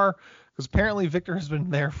the car, because apparently Victor has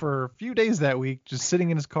been there for a few days that week, just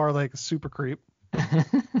sitting in his car like a super creep.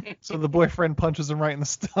 So the boyfriend punches him right in the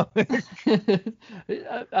stomach.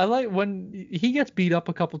 I like when he gets beat up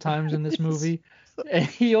a couple times in this movie, and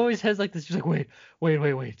he always has like this. He's like,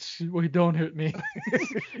 wait, don't hit me.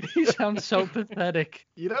 He sounds so pathetic.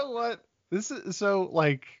 You know what? This is so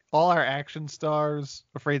like all our action stars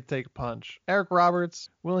afraid to take a punch. Eric Roberts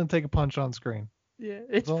willing to take a punch on screen. Yeah,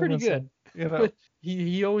 it's all I'm pretty gonna good. say, you know? But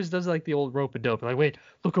he always does like the old rope a dope. Like, wait,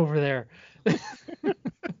 look over there.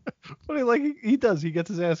 But he does. He gets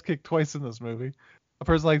his ass kicked twice in this movie. A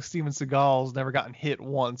person like Steven Seagal's never gotten hit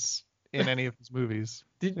once in any of his movies.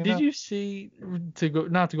 Did you see,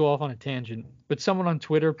 not to go off on a tangent, but someone on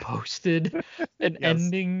Twitter posted an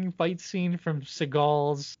ending fight scene from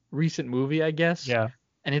Seagal's recent movie, I guess. Yeah.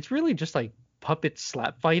 And it's really just like puppet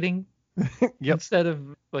slap fighting. Yep. Instead of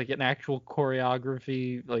like an actual choreographed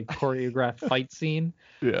fight scene.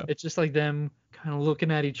 Yeah. It's just like them kind of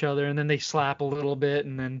looking at each other, and then they slap a little bit,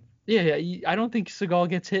 and then I don't think Seagal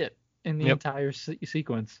gets hit in the entire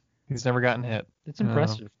sequence. He's never gotten hit. It's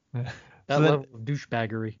impressive. That level of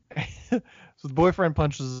douchebaggery. So the boyfriend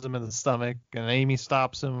punches him in the stomach, and Amy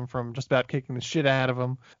stops him from just about kicking the shit out of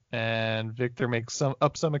him. And Victor makes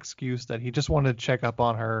some excuse that he just wanted to check up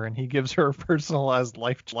on her, and he gives her a personalized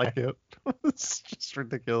life jacket. It's just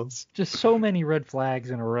ridiculous. Just so many red flags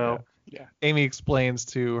in a row. Yeah. Amy explains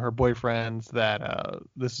to her boyfriend that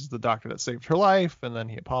this is the doctor that saved her life, and then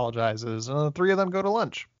he apologizes, and the three of them go to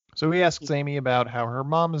lunch. So he asks Amy about how her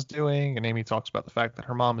mom is doing, and Amy talks about the fact that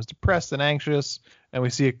her mom is depressed and anxious, and we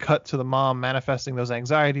see a cut to the mom manifesting those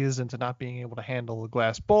anxieties into not being able to handle a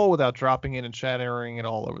glass bowl without dropping it and shattering it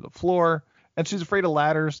all over the floor. And she's afraid of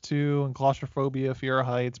ladders too, and claustrophobia, fear of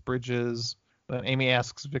heights, bridges. Then Amy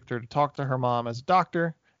asks Victor to talk to her mom as a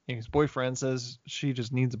doctor. Amy's boyfriend says she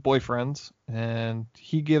just needs a boyfriend, and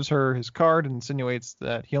he gives her his card and insinuates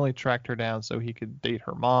that he only tracked her down so he could date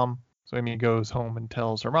her mom. So Amy goes home and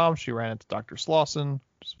tells her mom she ran into Dr. Slauson,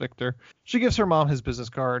 which is Victor. She gives her mom his business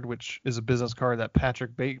card, which is a business card that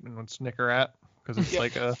Patrick Bateman would snicker at because it's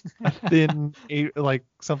like a thin, like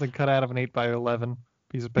something cut out of an 8x11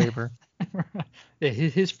 piece of paper. Yeah,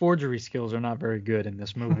 his forgery skills are not very good in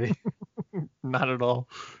this movie. Not at all.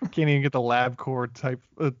 Can't even get the LabCorp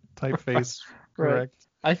typeface correct.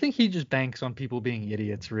 I think he just banks on people being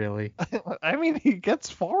idiots, really. I mean, he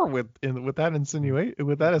gets far with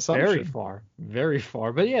that assumption. Very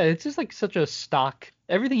far. But yeah, it's just like such a stock.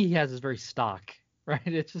 Everything he has is very stock, right?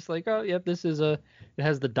 It's just like, oh, yep, it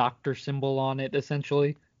has the doctor symbol on it,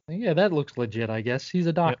 essentially. Yeah, that looks legit, I guess. He's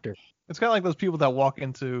a doctor. Yep. It's kind of like those people that walk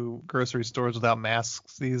into grocery stores without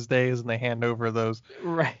masks these days, and they hand over those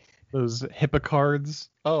HIPAA cards.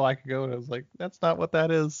 Oh, I could go. And I was like, that's not what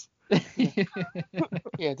that is.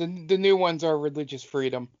 Yeah, the new ones are religious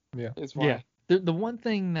freedom. Yeah. Yeah. The one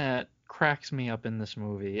thing that cracks me up in this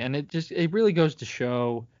movie, and it really goes to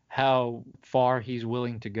show how far he's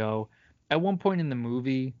willing to go. At one point in the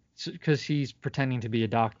movie, because he's pretending to be a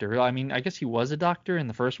doctor. I mean, I guess he was a doctor in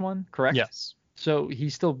the first one, correct? Yes. So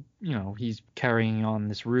he's still, he's carrying on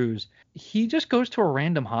this ruse. He just goes to a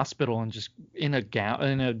random hospital and just in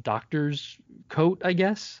a doctor's coat, I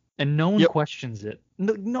guess, and no one questions it.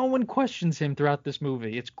 No one questions him throughout this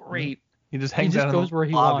movie. It's great. He just hangs out goes in where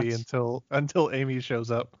he lobby wants until Amy shows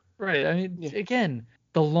up. Right. I mean, again,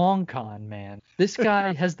 the long con, man. This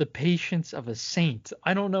guy has the patience of a saint.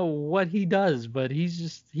 I don't know what he does, but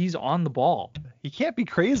he's on the ball. He can't be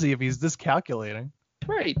crazy if he's this calculating.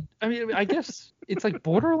 Right. I mean, I guess it's like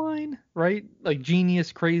borderline, right? Like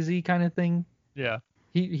genius crazy kind of thing. Yeah.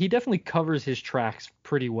 He definitely covers his tracks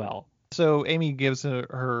pretty well. So Amy gives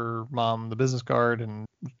her mom the business card and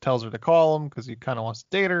tells her to call him because he kind of wants to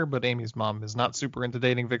date her, but Amy's mom is not super into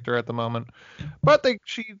dating Victor at the moment. But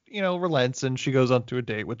she relents and she goes on to a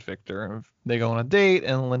date with Victor. And they go on a date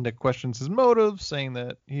and Linda questions his motives, saying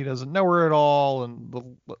that he doesn't know her at all. And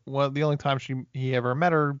the only time he ever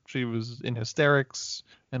met her, she was in hysterics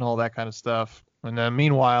and all that kind of stuff. And then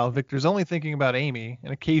meanwhile, Victor's only thinking about Amy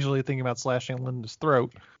and occasionally thinking about slashing Linda's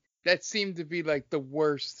throat. That seemed to be like the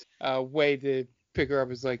worst way to pick her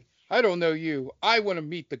up. Is like, I don't know you. I want to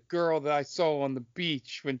meet the girl that I saw on the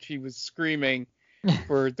beach when she was screaming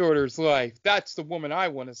for her daughter's life. That's the woman I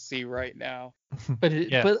want to see right now. But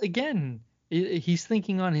again, he's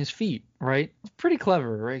thinking on his feet, right? It's pretty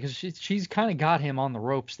clever, right? Because she's kind of got him on the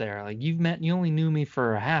ropes there. Like, you only knew me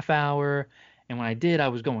for a half hour, and when I did, I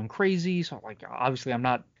was going crazy. So like, obviously, I'm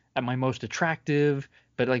not at my most attractive,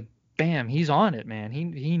 but like, bam, he's on it, man.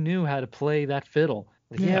 He knew how to play that fiddle.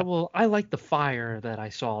 Like, yeah, well, I like the fire that I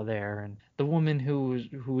saw there, and the woman who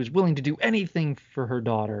was willing to do anything for her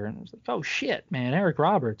daughter. And I was like, oh shit, man, Eric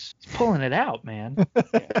Roberts is pulling it out, man.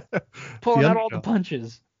 Pulling out all the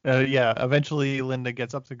punches. Yeah, eventually Linda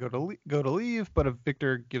gets up to go to leave, but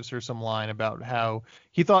Victor gives her some line about how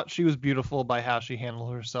he thought she was beautiful by how she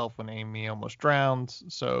handled herself when Amy almost drowned.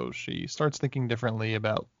 So she starts thinking differently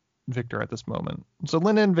about Victor at this moment. So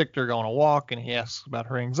Linda and Victor go on a walk, and he asks about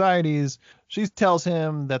her anxieties. She tells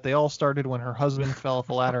him that they all started when her husband fell off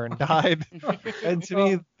a ladder and died. And to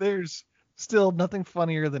me, there's still nothing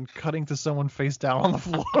funnier than cutting to someone face down on the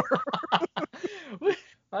floor.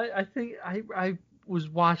 I think I was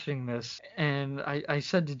watching this, and I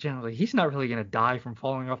said to Jen, like, he's not really going to die from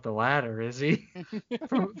falling off the ladder, is he?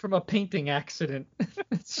 from a painting accident.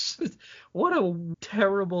 What a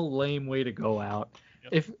terrible, lame way to go out.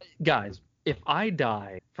 Yep. If I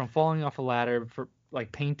die from falling off a ladder for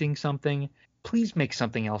like painting something, please make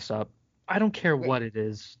something else up. I don't care what it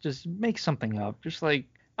is. Just make something up. Just like,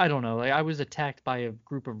 I don't know, like I was attacked by a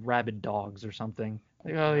group of rabid dogs or something.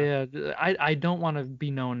 Like, oh yeah, I don't want to be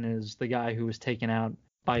known as the guy who was taken out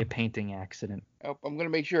by a painting accident. Oh, I'm going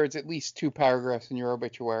to make sure it's at least 2 paragraphs in your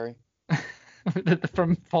obituary.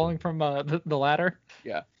 From falling from the ladder?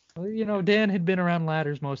 Yeah. Well, you know, Dan had been around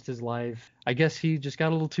ladders most of his life. I guess he just got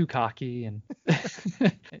a little too cocky, and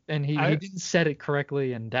and he didn't set it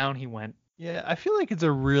correctly, and down he went. Yeah, I feel like it's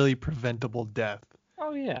a really preventable death.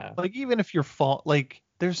 Oh yeah. Like even if you're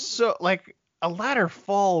there's so like a ladder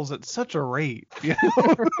falls at such a rate, you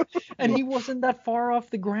know? And he wasn't that far off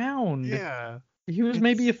the ground. Yeah. He was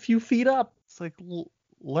maybe a few feet up. It's like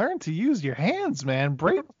learn to use your hands, man.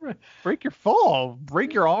 Break your fall,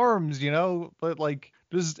 break your arms, you know. But like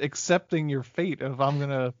just accepting your fate of I'm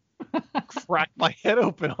gonna crack my head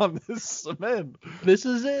open on this cement. This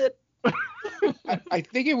is it. I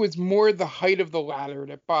think it was more the height of the ladder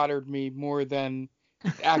that bothered me more than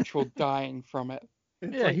actual dying from it.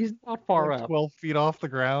 It's yeah, he's not far up. 12 feet off the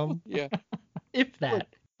ground. Yeah. If that.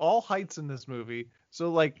 Like, all heights in this movie.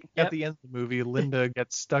 So like at the end of the movie, Linda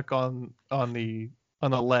gets stuck on the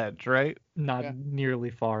ledge, right? Not nearly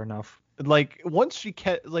far enough. Like once she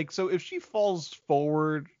so if she falls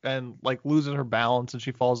forward and like loses her balance and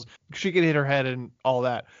she falls, she can hit her head and all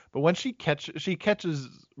that. But when she catches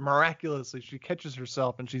miraculously, she catches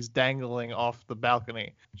herself and she's dangling off the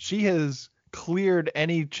balcony. She has cleared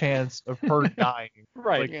any chance of her dying.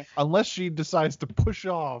 Right. Like, unless she decides to push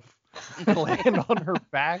off, land on her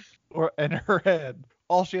back and her head.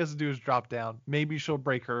 All she has to do is drop down. Maybe she'll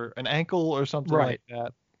break an ankle or something like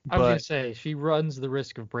that. I was going to say, she runs the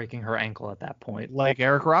risk of breaking her ankle at that point. Like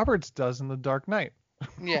Eric Roberts does in The Dark Knight.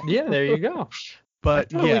 Yeah. Yeah, there you go.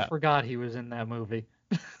 But I totally forgot he was in that movie.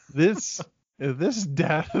 This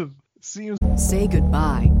death seems... Say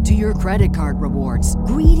goodbye to your credit card rewards.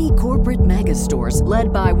 Greedy corporate mega stores,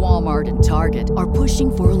 led by Walmart and Target, are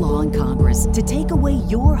pushing for a law in Congress to take away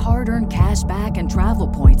your hard-earned cash back and travel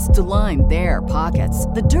points to line their pockets.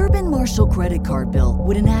 The Durbin-Marshall credit card bill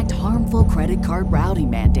would enact harmful credit card routing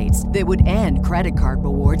mandates that would end credit card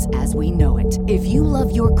rewards as we know it. If you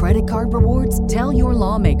love your credit card rewards, tell your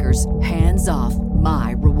lawmakers, hands off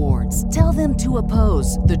my rewards. Tell them to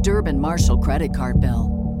oppose the Durbin-Marshall credit card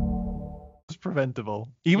bill. Preventable.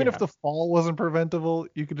 Even if the fall wasn't preventable,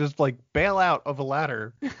 you could just like bail out of a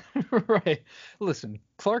ladder. Right. Listen,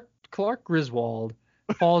 Clark Griswold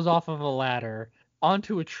falls off of a ladder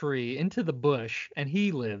onto a tree into the bush and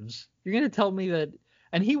he lives. You're going to tell me that,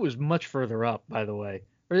 and he was much further up, by the way,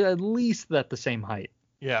 or at least at the same height.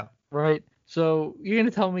 Yeah. Right. So you're going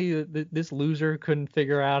to tell me that this loser couldn't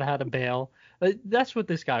figure out how to bail? That's what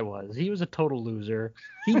this guy was. He was a total loser.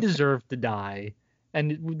 He deserved to die.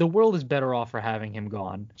 And the world is better off for having him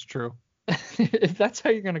gone. It's true. If that's how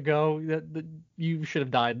you're going to go, you should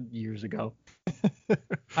have died years ago.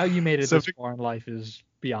 How you made it this far in life is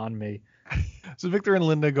beyond me. So Victor and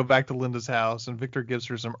Linda go back to Linda's house, and Victor gives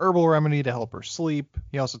her some herbal remedy to help her sleep.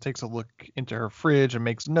 He also takes a look into her fridge and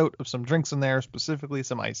makes note of some drinks in there, specifically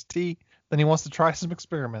some iced tea. Then he wants to try some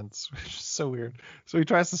experiments, which is so weird. So he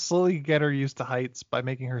tries to slowly get her used to heights by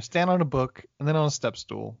making her stand on a book and then on a step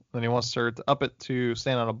stool. Then he wants her to up it to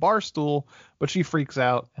stand on a bar stool, but she freaks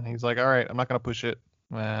out, and he's like, all right, I'm not going to push it.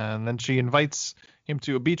 And then she invites him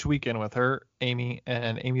to a beach weekend with her, Amy,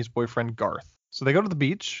 and Amy's boyfriend, Garth. So they go to the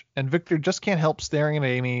beach, and Victor just can't help staring at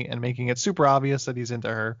Amy and making it super obvious that he's into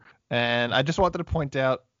her. And I just wanted to point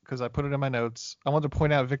out, because I put it in my notes, I wanted to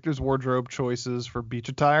point out Victor's wardrobe choices for beach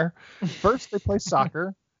attire. First, they play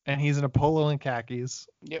soccer, and he's in a polo and khakis.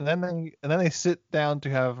 Yep. And then they sit down to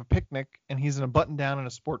have a picnic, and he's in a button-down and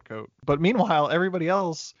a sport coat. But meanwhile, everybody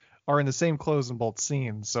else are in the same clothes in both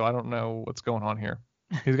scenes, so I don't know what's going on here.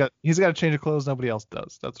 He's got to change of clothes. Nobody else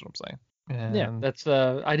does. That's what I'm saying. And... Yeah, that's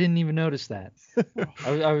I didn't even notice that.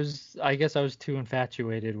 I guess I was too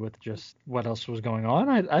infatuated with just what else was going on.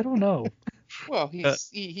 I don't know. Well,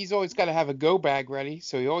 he's always got to have a go bag ready,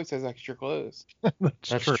 so he always has extra clothes.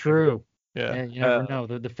 That's true. Yeah. You never know.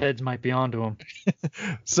 The feds might be onto him.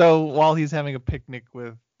 So while he's having a picnic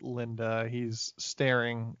with Linda, he's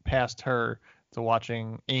staring past her to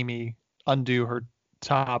watching Amy undo her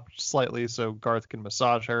top slightly so Garth can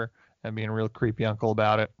massage her and being a real creepy uncle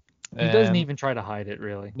about it. He doesn't even try to hide it,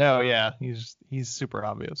 really. No, yeah, he's super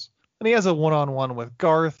obvious. And he has a one-on-one with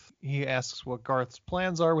Garth. He asks what Garth's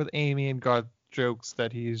plans are with Amy, and Garth jokes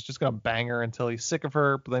that he's just gonna bang her until he's sick of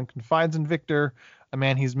her, but then confides in Victor, a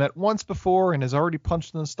man he's met once before and has already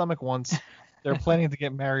punched in the stomach once. They're planning to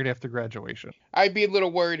get married after graduation. I'd be a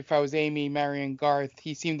little worried if I was Amy marrying Garth.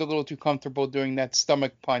 He seemed a little too comfortable doing that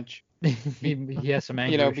stomach punch. He has some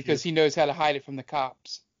anger issues. Because he knows how to hide it from the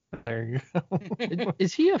cops. There you go.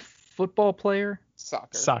 Is he a football player?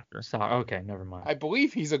 Soccer. Okay, never mind. I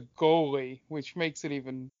believe he's a goalie, which makes it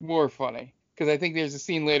even more funny. Because I think there's a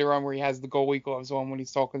scene later on where he has the goalie gloves on when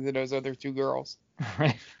he's talking to those other two girls.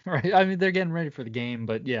 Right. I mean, they're getting ready for the game,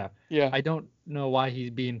 but yeah. Yeah. I don't know why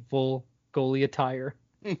he's being full goalie attire.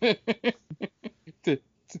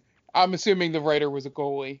 I'm assuming the writer was a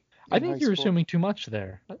goalie. I think you're assuming too much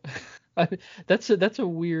there. That's a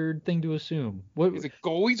weird thing to assume. He's like,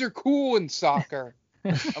 goalies are cool in soccer.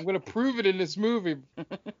 I'm gonna prove it in this movie.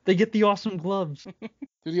 They get the awesome gloves.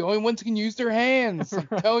 They're the only ones who can use their hands. I'm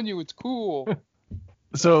telling you, it's cool.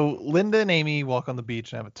 So Linda and Amy walk on the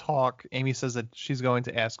beach and have a talk. Amy says that she's going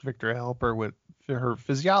to ask Victor to help her with her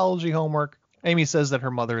physiology homework. Amy says that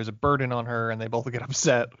her mother is a burden on her, and they both get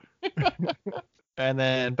upset. And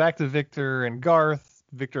then back to Victor and Garth.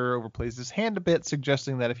 Victor overplays his hand a bit,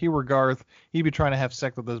 suggesting that if he were Garth, he'd be trying to have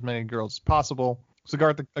sex with as many girls as possible. So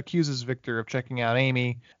Garth accuses Victor of checking out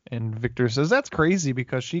Amy, and Victor says that's crazy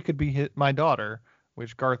because she could be my daughter,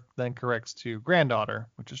 which Garth then corrects to granddaughter,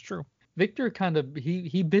 which is true. Victor kind of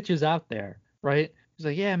he bitches out there, right? He's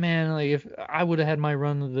like, yeah, man, like if I would have had my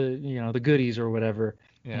run of the goodies or whatever.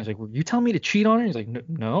 Yeah. And he's like, well, you tell me to cheat on her? He's like,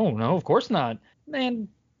 no, of course not, man.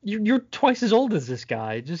 You're twice as old as this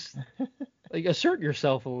guy. Just like assert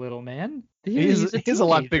yourself a little, man. He's a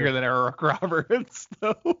lot bigger than Eric Roberts,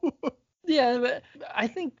 though. Yeah, but I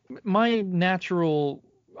think my natural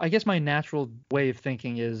way of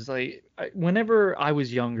thinking is like whenever I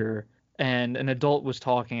was younger and an adult was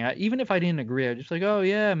talking, even if I didn't agree, I'd just like, oh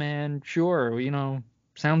yeah, man, sure,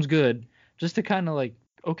 sounds good, just to kind of like,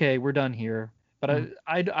 okay, we're done here. But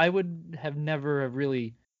I would have never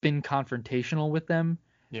really been confrontational with them.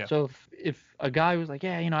 Yeah. So if a guy was like,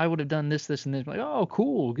 yeah, I would have done this, and this, like, oh,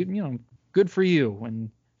 cool, good, good for you, and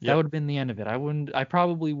that would have been the end of it. I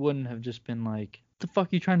probably wouldn't have just been like, what the fuck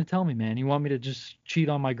are you trying to tell me, man? You want me to just cheat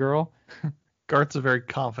on my girl? Garth's a very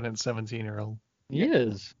confident 17-year-old. He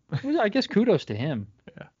is. I guess kudos to him.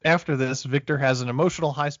 Yeah. After this, Victor has an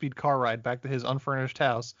emotional high-speed car ride back to his unfurnished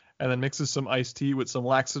house and then mixes some iced tea with some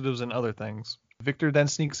laxatives and other things. Victor then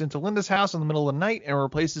sneaks into Linda's house in the middle of the night and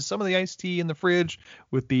replaces some of the iced tea in the fridge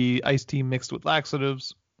with the iced tea mixed with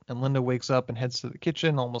laxatives. And Linda wakes up and heads to the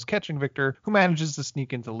kitchen, almost catching Victor, who manages to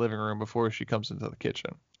sneak into the living room before she comes into the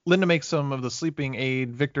kitchen. Linda makes some of the sleeping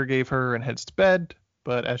aid Victor gave her and heads to bed.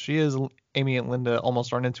 But as she is, Amy and Linda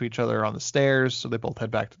almost run into each other on the stairs, so they both head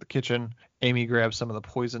back to the kitchen. Amy grabs some of the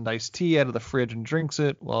poisoned iced tea out of the fridge and drinks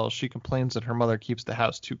it, while she complains that her mother keeps the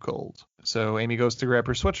house too cold. So Amy goes to grab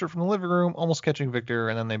her sweatshirt from the living room, almost catching Victor,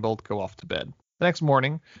 and then they both go off to bed. The next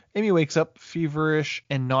morning, Amy wakes up feverish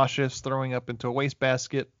and nauseous, throwing up into a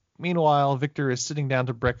wastebasket. Meanwhile, Victor is sitting down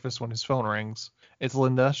to breakfast when his phone rings. It's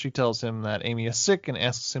Linda. She tells him that Amy is sick and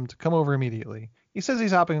asks him to come over immediately. He says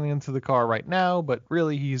he's hopping into the car right now, but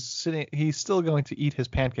really he's still going to eat his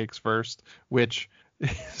pancakes first, which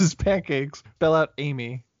his pancakes spell out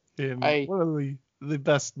Amy in one of the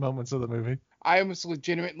best moments of the movie. I almost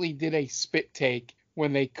legitimately did a spit take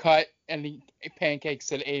when they cut and the pancakes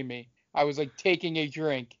said Amy. I was like taking a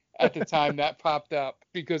drink at the time that popped up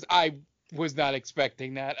because I was not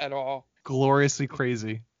expecting that at all. Gloriously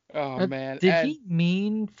crazy. Oh, man. Did he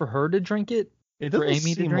mean for her to drink it? It doesn't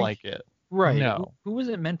seem like it. Right. No. Who was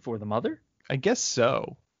it meant for? The mother? I guess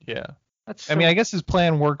so. Yeah. I mean, I guess his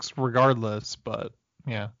plan works regardless, but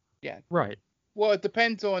yeah. Yeah. Right. Well, it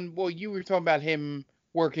depends on, you were talking about him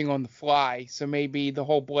working on the fly, so maybe the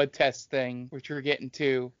whole blood test thing, which you're getting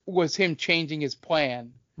to, was him changing his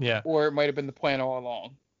plan. Yeah. Or it might have been the plan all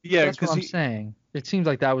along. Yeah, that's what I'm saying. It seems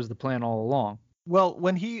like that was the plan all along. Well,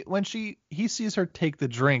 when he sees her take the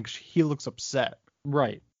drink, he looks upset.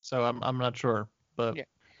 Right. So I'm not sure, but yeah.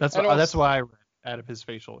 That's why I read out of his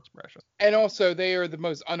facial expression. And also, they are the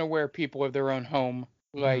most unaware people of their own home.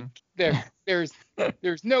 Like, there's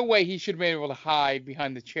no way he should have been able to hide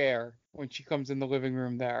behind the chair when she comes in the living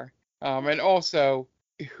room there. And also,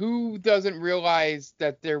 who doesn't realize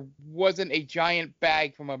that there wasn't a giant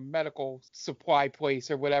bag from a medical supply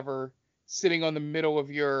place or whatever sitting on the middle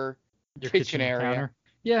of your kitchen area? Counter.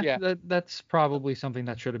 Yeah. That's probably something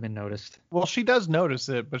that should have been noticed. Well, she does notice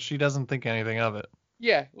it, but she doesn't think anything of it.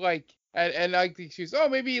 Yeah, like, and like the excuse, oh,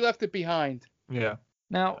 maybe he left it behind. Yeah.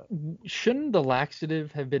 Now, shouldn't the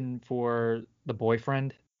laxative have been for the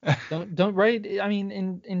boyfriend? Don't right? I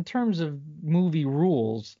mean, in terms of movie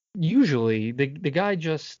rules, usually the guy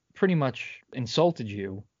just pretty much insulted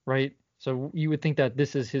you, right? So you would think that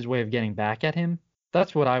this is his way of getting back at him.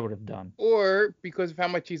 That's what I would have done. Or because of how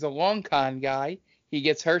much he's a long con guy, he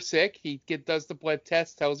gets her sick. He does the blood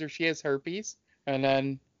test, tells her she has herpes, and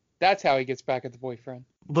then that's how he gets back at the boyfriend.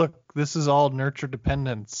 Look, this is all nurture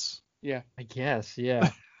dependence. Yeah. I guess, yeah.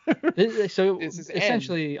 So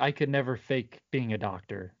essentially, I could never fake being a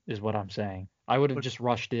doctor, is what I'm saying. I would have just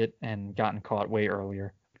rushed it and gotten caught way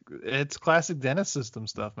earlier. It's classic dentist system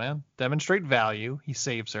stuff, man. Demonstrate value. He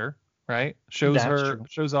saves her, right?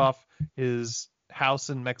 Shows off his house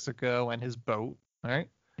in Mexico and his boat, right?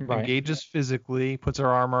 Engages physically, puts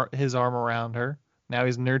his arm around her. Now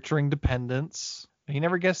he's nurturing dependence. He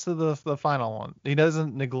never gets to the final one. He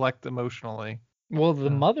doesn't neglect emotionally. Well, the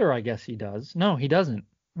mother, I guess he does. No, he doesn't.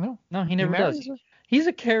 No, he never does. He's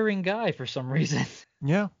a caring guy for some reason.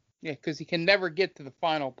 Yeah. Yeah, because he can never get to the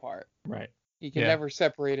final part. Right. He can never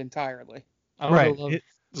separate entirely. I would love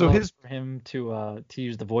for him to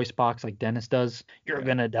use the voice box like Dennis does. You're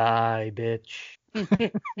gonna die, bitch.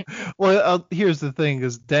 Well, here's the thing: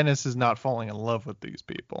 is Dennis is not falling in love with these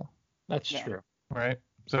people. That's true. Right.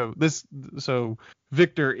 So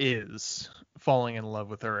Victor is falling in love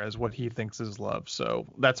with her as what he thinks is love. So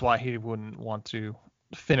that's why he wouldn't want to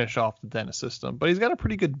finish off the Dennis system. But he's got a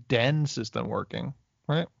pretty good den system working,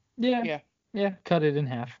 right? Yeah. Cut it in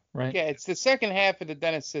half, right? Yeah, it's the second half of the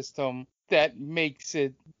Dennis system that makes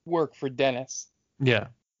it work for Dennis. Yeah.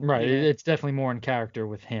 Right. Yeah. It's definitely more in character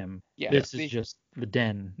with him. Yeah. This is just the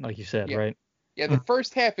den, like you said, right? Yeah, the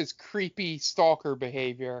first half is creepy stalker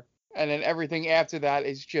behavior. And then everything after that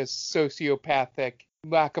is just sociopathic,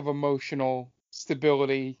 lack of emotional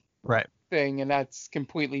stability thing. And that's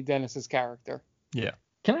completely Dennis's character. Yeah.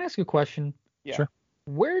 Can I ask a question? Yeah. Sure.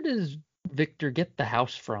 Where does Victor get the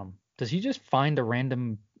house from? Does he just find a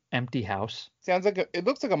random empty house? It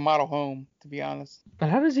looks like a model home, to be honest. But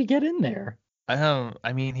how does he get in there?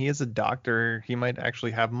 I mean, he is a doctor. He might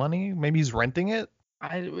actually have money. Maybe he's renting it.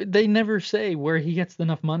 They never say where he gets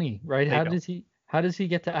enough money, right? How does he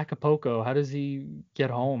get to Acapulco? How does he get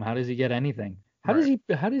home? How does he get anything? How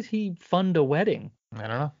does he fund a wedding? I don't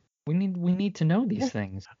know. We need to know these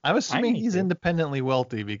things. I'm assuming he's independently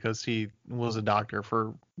wealthy because he was a doctor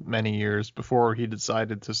for many years before he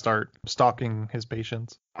decided to start stalking his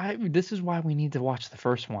patients. This is why we need to watch the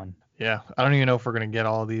first one. Yeah, I don't even know if we're gonna get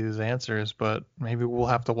all these answers, but maybe we'll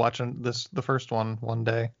have to watch the first one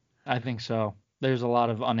day. I think so. There's a lot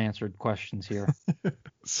of unanswered questions here.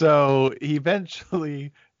 So he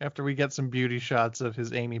eventually, after we get some beauty shots of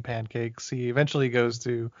his Amy pancakes, he eventually goes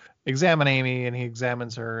to examine Amy, and he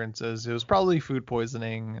examines her and says it was probably food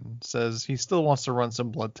poisoning, and says he still wants to run some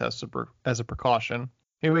blood tests as a precaution.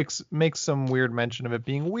 He makes some weird mention of it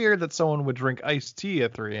being weird that someone would drink iced tea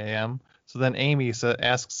at 3 a.m. So then Amy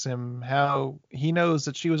asks him how he knows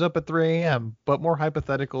that she was up at 3 a.m., but more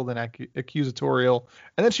hypothetical than accusatorial.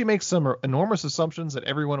 And then she makes some enormous assumptions that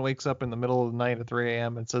everyone wakes up in the middle of the night at 3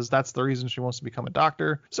 a.m. and says that's the reason she wants to become a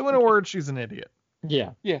doctor. So in a word, she's an idiot.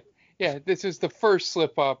 Yeah. This is the first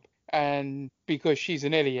slip up, and because she's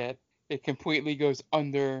an idiot, it completely goes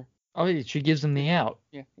under. Oh, she gives him the out.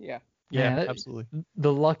 Yeah, absolutely.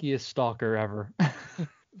 The luckiest stalker ever.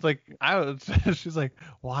 Like she's like,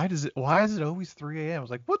 why is it always 3 a.m.? I was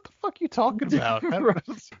like, what the fuck are you talking about?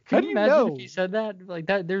 How do you know? If he said that like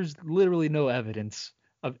that? There's literally no evidence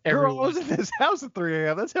of everyone. Girl was in his house at 3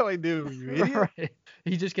 a.m. That's how I knew. You idiot. Right.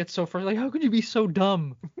 He just gets so frustrated. Like, how could you be so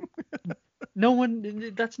dumb? No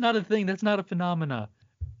one. That's not a thing. That's not a phenomena.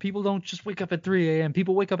 People don't just wake up at 3 a.m.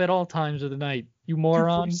 People wake up at all times of the night. You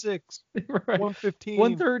moron. 2:46. Right. 1:15.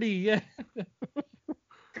 1:30. Yeah.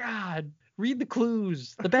 God. Read the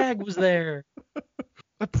clues. The bag was there.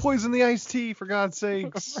 I poisoned the iced tea, for God's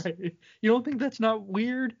sakes. Right. You don't think that's not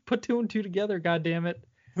weird? Put 2 and 2 together, goddammit.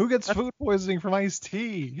 Who gets food poisoning from iced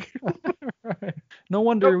tea? Right. No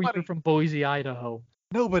wonder you're from Boise, Idaho.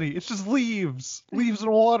 Nobody. It's just leaves. Leaves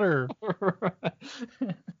and water.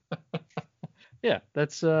 Yeah,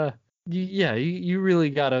 that's you really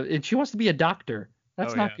gotta. And she wants to be a doctor.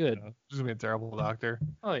 That's not good. No. She's gonna be a terrible doctor.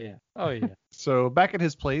 Oh yeah. So back at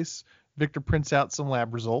his place, Victor prints out some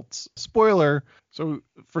lab results. Spoiler. So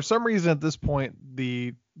for some reason at this point,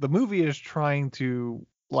 the the movie is trying to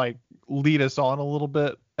like lead us on a little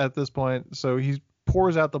bit at this point. So he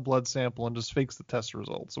pours out the blood sample and just fakes the test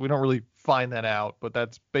results. So we don't really find that out, but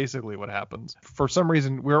that's basically what happens. For some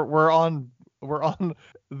reason, we're on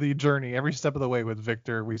the journey every step of the way with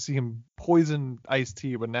Victor. We see him poison iced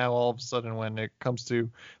tea, but now all of a sudden when it comes to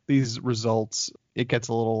these results, it gets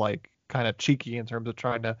a little like kind of cheeky in terms of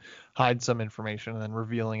trying to hide some information and then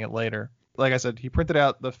revealing it later. Like I said, he printed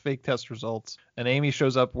out the fake test results, and Amy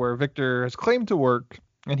shows up where Victor has claimed to work,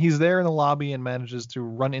 and he's there in the lobby and manages to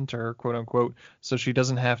run into her, quote unquote, so she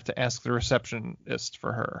doesn't have to ask the receptionist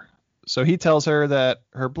for her. So he tells her that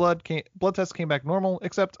her blood test came back normal,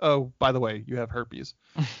 except, oh, by the way, you have herpes.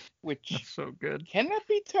 Which That's so good. Can that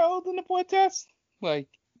be told in the blood test? Like,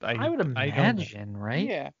 I would imagine, right?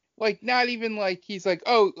 Yeah. Like, not even like he's like,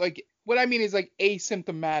 oh, like, what I mean is like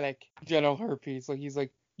asymptomatic genital herpes. Like, he's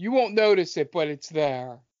like, you won't notice it, but it's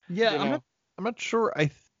there. Yeah, you know? I'm not sure. I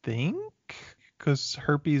think because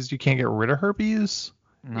herpes, you can't get rid of herpes.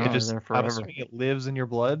 No, it just they're forever. I'm assuming it lives in your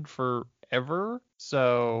blood forever.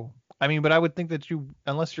 So, I mean, but I would think that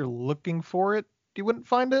unless you're looking for it, you wouldn't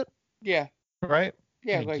find it. Yeah. Right?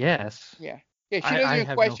 Yeah, like, yes. Yeah. Yeah, she doesn't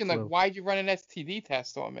even question, like, why'd you run an STD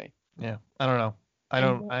test on me? Yeah, I don't know.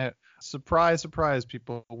 Surprise,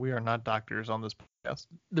 people. We are not doctors on this podcast.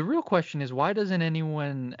 The real question is, why doesn't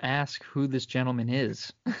anyone ask who this gentleman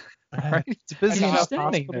is? Right? It's a busy He's enough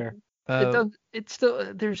standing hospital.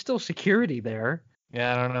 there. There's still security there.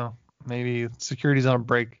 Yeah, I don't know. Maybe security's on a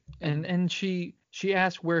break. And she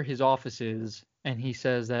asks where his office is, and he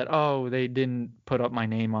says that, oh, they didn't put up my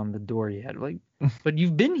name on the door yet. Like, but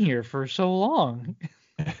you've been here for so long.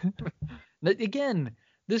 Again,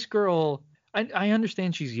 this girl, I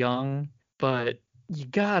understand she's young, but you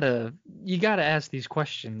gotta ask these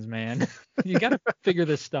questions, man. You gotta figure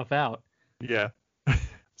this stuff out. Yeah.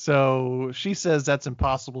 So she says that's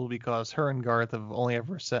impossible because her and Garth have only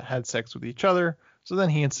ever had sex with each other. So then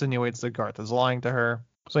he insinuates that Garth is lying to her.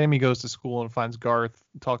 So Amy goes to school and finds Garth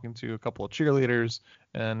talking to a couple of cheerleaders,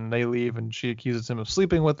 and they leave, and she accuses him of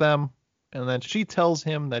sleeping with them. And then she tells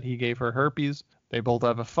him that he gave her herpes. They both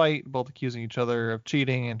have a fight, both accusing each other of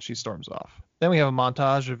cheating, and she storms off. Then we have a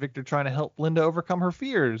montage of Victor trying to help Linda overcome her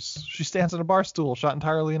fears. She stands on a bar stool, shot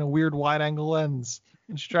entirely in a weird wide-angle lens.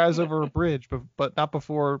 And she drives over a bridge, but not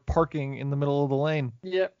before parking in the middle of the lane.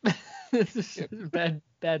 Yep. This is a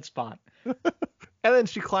bad spot. And then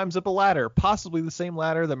she climbs up a ladder, possibly the same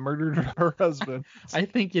ladder that murdered her husband. I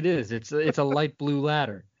think it is. It's a light blue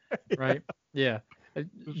ladder, right? Yeah.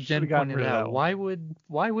 Jen pointed out, why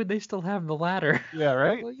would they still have the ladder? Yeah,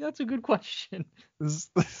 right? Like, that's a good question. This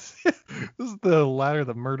is the ladder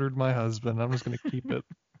that murdered my husband. I'm just gonna keep it.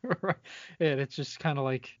 Right. And it's just kind of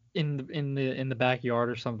like in the backyard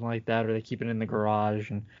or something like that, or they keep it in the garage,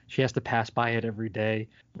 and she has to pass by it every day.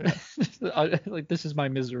 Like, this is my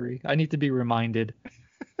misery. I need to be reminded.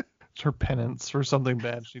 It's her penance for something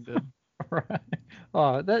bad she did.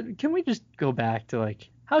 Right. Can we just go back to, like,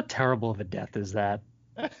 how terrible of a death is that?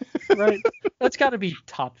 Right? That's got to be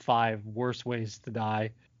top 5 worst ways to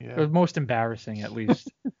die. Yeah. Or most embarrassing, at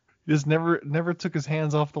least. He just never took his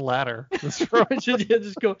hands off the ladder. That's right.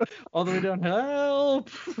 Just go all the way down. Help!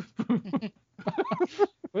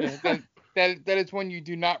 that is when you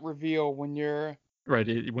do not reveal when you're right,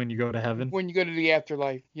 when you go to heaven. When you go to the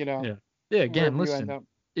afterlife, you know. Yeah. Again, listen.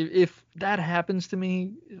 If that happens to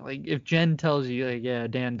me, like if Jen tells you, like, yeah,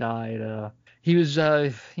 Dan died. He was,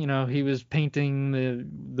 he was painting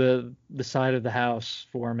the side of the house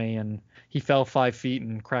for me, and he fell 5 feet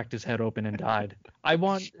and cracked his head open and died. I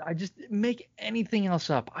just make anything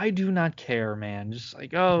else up. I do not care, man. Just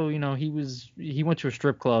like, oh, he went to a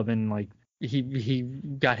strip club and, like, he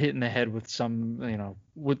got hit in the head with some,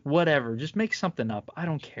 with whatever. Just make something up. I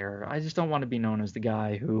don't care. I just don't want to be known as the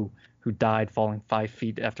guy who died falling 5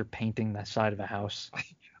 feet after painting the side of a house.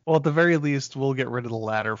 Well, at the very least, we'll get rid of the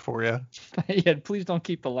ladder for you. Yeah, please don't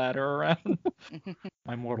keep the ladder around.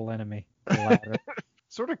 My mortal enemy, the ladder.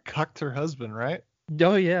 Sort of cucked her husband, right?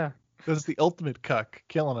 Oh, yeah. That's the ultimate cuck,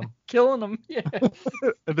 killing him. Killing him, yeah.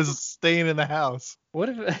 And just staying in the house. What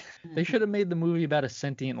if they should have made the movie about a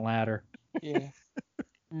sentient ladder? Yeah.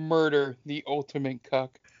 Murder, the ultimate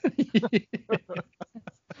cuck. Yeah,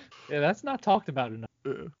 that's not talked about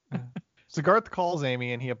enough. So Garth calls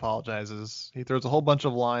Amy and he apologizes. He throws a whole bunch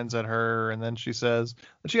of lines at her, and then she says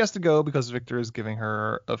that she has to go because Victor is giving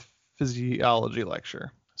her a physiology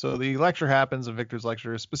lecture. So the lecture happens, and Victor's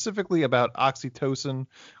lecture is specifically about oxytocin,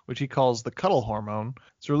 which he calls the cuddle hormone.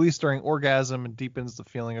 It's released during orgasm and deepens the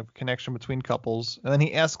feeling of connection between couples. And then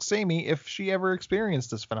he asks Amy if she ever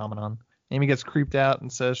experienced this phenomenon. Amy gets creeped out and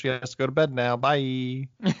says she has to go to bed now. Bye.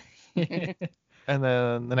 And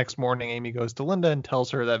then the next morning, Amy goes to Linda and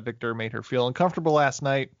tells her that Victor made her feel uncomfortable last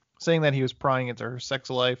night, saying that he was prying into her sex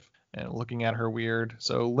life and looking at her weird.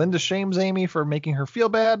 So Linda shames Amy for making her feel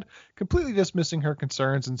bad, completely dismissing her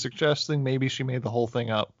concerns and suggesting maybe she made the whole thing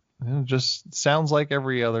up. It just sounds like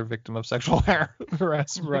every other victim of sexual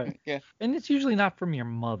harassment. Right. Yeah. And it's usually not from your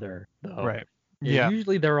mother, though. Right. Yeah.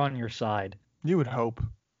 Usually they're on your side. You would hope.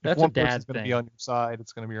 That's if one a dad person's going to be thing. on your side,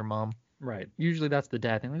 it's going to be your mom. Right. Usually that's the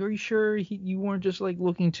dad thing. Like, are you sure you weren't just like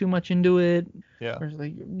looking too much into it? Yeah. Or it's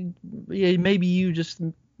like, yeah, maybe you just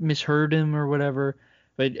misheard him or whatever.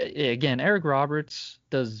 But again, Eric Roberts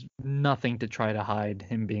does nothing to try to hide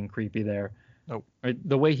him being creepy there. Nope. Right?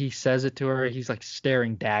 The way he says it to her, he's like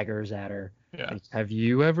staring daggers at her. Yeah. Like, have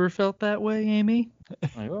you ever felt that way, Amy?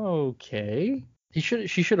 Like, okay. She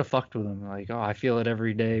should have fucked with him. Like, oh, I feel it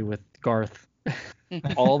every day with Garth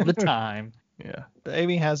all the time. Yeah.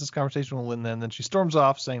 Amy has this conversation with Linda, and then she storms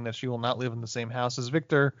off, saying that she will not live in the same house as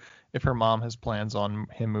Victor if her mom has plans on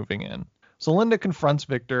him moving in. So Linda confronts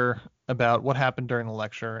Victor about what happened during the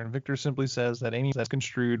lecture, and Victor simply says that Amy has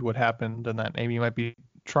construed what happened and that Amy might be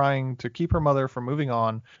trying to keep her mother from moving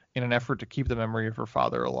on in an effort to keep the memory of her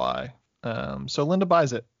father alive. So Linda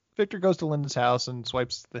buys it. Victor goes to Linda's house and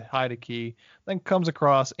swipes the hide a key, then comes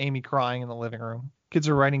across Amy crying in the living room. Kids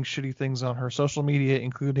are writing shitty things on her social media,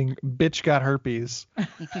 including "bitch got herpes."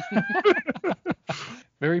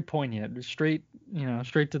 Very poignant, straight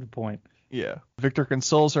to the point. Yeah. Victor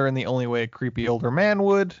consoles her in the only way a creepy older man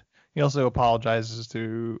would. He also apologizes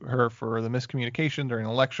to her for the miscommunication during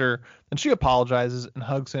the lecture. Then she apologizes and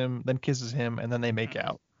hugs him, then kisses him, and then they make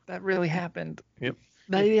out. That really happened. Yep.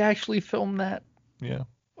 They actually filmed that. Yeah.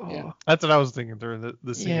 Oh. That's what I was thinking through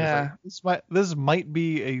the scene. Yeah. Like, this might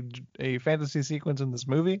be a fantasy sequence in this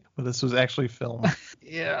movie, but this was actually filmed.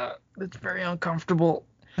 Yeah, it's very uncomfortable.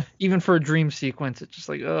 Even for a dream sequence, it's just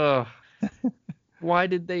like, ugh. Why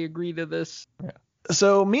did they agree to this? Yeah.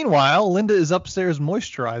 So meanwhile, Linda is upstairs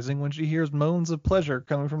moisturizing when she hears moans of pleasure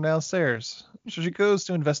coming from downstairs. So she goes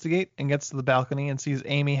to investigate and gets to the balcony and sees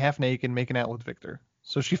Amy half naked making out with Victor.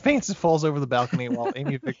 So she faints and falls over the balcony while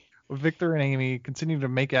Victor and Amy continue to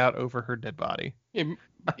make out over her dead body.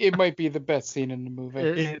 It might be the best scene in the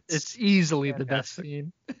movie. It's easily the best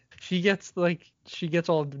scene. She gets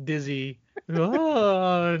all dizzy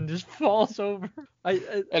and just falls over.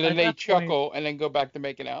 And then they chuckle and then go back to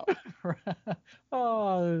making out.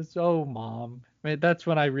 Oh, mom. I mean, that's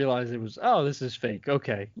when I realized it was, this is fake.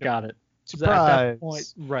 Okay, got it. Surprise. At that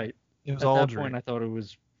point, right. It was at all that dream. point, I thought it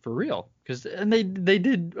was for real. And they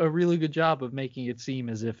did a really good job of making it seem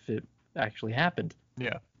as if it actually happened.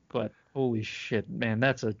 Yeah. But holy shit, man,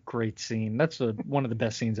 that's a great scene. That's one of the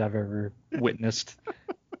best scenes I've ever witnessed.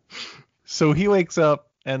 So he wakes up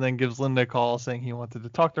and then gives Linda a call saying he wanted to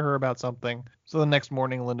talk to her about something. So the next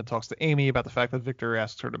morning, Linda talks to Amy about the fact that Victor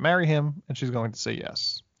asks her to marry him, and she's going to say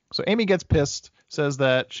yes. So Amy gets pissed, says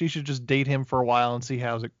that she should just date him for a while and see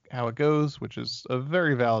how it goes, which is a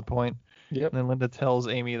very valid point. Yep. And then Linda tells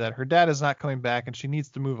Amy that her dad is not coming back and she needs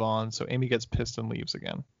to move on, so Amy gets pissed and leaves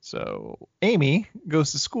again. So Amy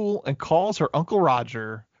goes to school and calls her Uncle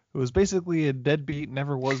Roger, who is basically a deadbeat,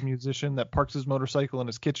 never was musician that parks his motorcycle in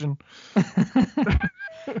his kitchen.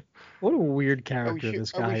 What a weird character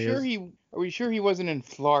this guy is. Are we sure he wasn't in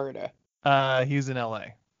Florida? He was in LA.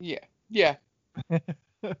 Yeah.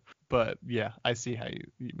 But yeah, I see how you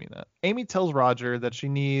mean that. Amy tells Roger that she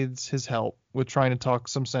needs his help with trying to talk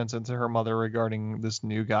some sense into her mother regarding this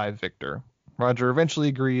new guy, Victor. Roger eventually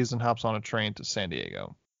agrees and hops on a train to San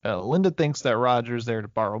Diego. Linda thinks that Roger's there to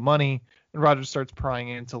borrow money, and Roger starts prying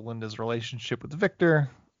into Linda's relationship with Victor.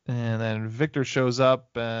 And then Victor shows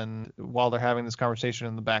up, and while they're having this conversation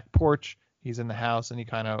in the back porch, he's in the house and he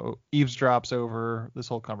kind of eavesdrops over this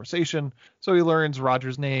whole conversation. So he learns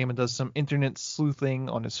Roger's name and does some internet sleuthing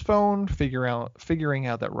on his phone, figuring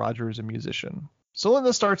out that Roger is a musician. So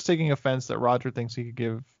Linda starts taking offense that Roger thinks he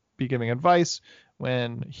could be giving advice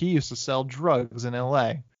when he used to sell drugs in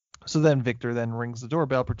LA. So then Victor then rings the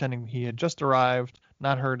doorbell pretending he had just arrived,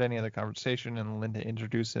 not heard any of the conversation, and Linda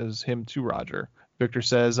introduces him to Roger. Victor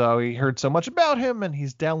says he heard so much about him and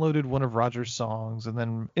he's downloaded one of Roger's songs, and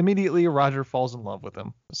then immediately Roger falls in love with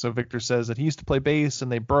him. So Victor says that he used to play bass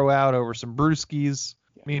and they bro out over some brewskis.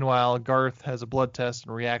 Yeah. Meanwhile, Garth has a blood test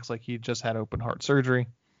and reacts like he just had open heart surgery.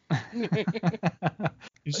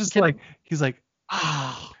 He's like,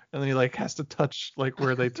 ah. And then he has to touch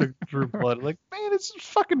where they drew blood. Like, man, it's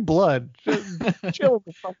fucking blood. Just chill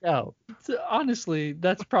the fuck out. Honestly,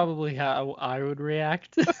 that's probably how I would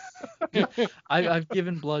react. I've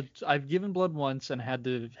given blood once and had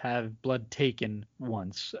to have blood taken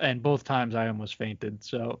once, and both times I almost fainted.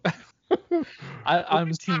 So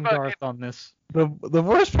I'm Team Garth on this. The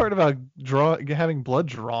worst part about having blood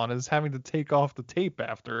drawn is having to take off the tape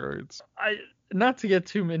afterwards. Not to get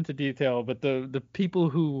too into detail, but the people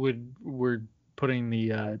who were putting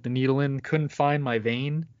the needle in couldn't find my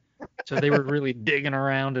vein, so they were really digging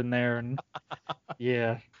around in there, and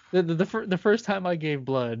yeah. The first time I gave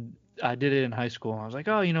blood, I did it in high school. I was like,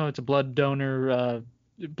 oh, it's a blood donor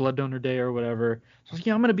day or whatever. So I was like,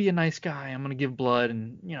 yeah, I'm gonna be a nice guy. I'm gonna give blood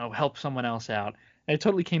and help someone else out. And it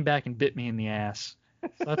totally came back and bit me in the ass.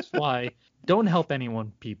 So that's why don't help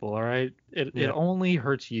anyone, people. All right, it only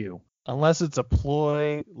hurts you. Unless it's a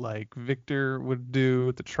ploy like Victor would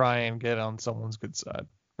do to try and get on someone's good side,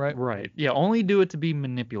 right? Right. Yeah, only do it to be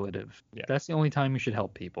manipulative. Yeah. That's the only time you should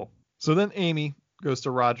help people. So then Amy goes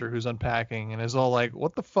to Roger, who's unpacking, and is all like,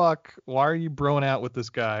 what the fuck? Why are you broing out with this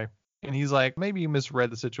guy? And he's like, maybe you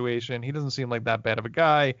misread the situation. He doesn't seem like that bad of a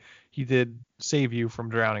guy. He did save you from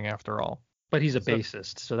drowning after all. But he's a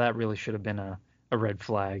bassist, so that really should have been a red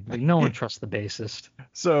flag. Like, no one trusts the bassist.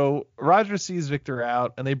 So Roger sees Victor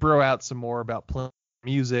out, and they bro out some more about playing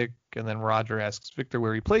music, and then Roger asks Victor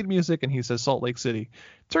where he played music, and he says Salt Lake City.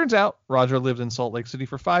 Turns out Roger lived in Salt Lake City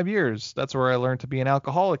for 5 years. That's where I learned to be an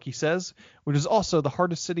alcoholic, he says, which is also the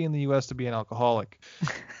hardest city in the U.S. to be an alcoholic.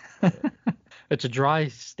 It's a dry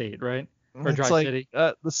state, right? Or dry city?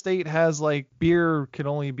 The state has beer can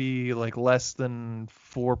only be less than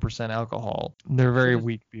 4% alcohol. They're very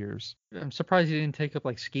weak beers. I'm surprised you didn't take up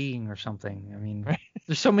skiing or something. I mean,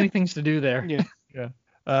 there's so many things to do there. Yeah.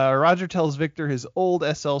 Roger tells Victor his old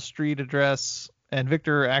SL Street address, and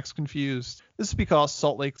Victor acts confused. This is because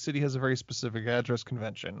Salt Lake City has a very specific address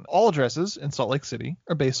convention. All addresses in Salt Lake City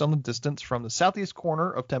are based on the distance from the southeast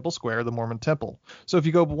corner of Temple Square, the Mormon Temple. So if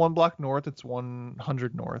you go 1 block north, it's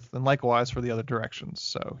 100 north, and likewise for the other directions.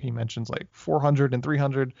 So he mentions 400 and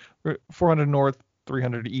 300, 400 north,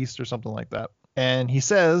 300 east, or something like that. And he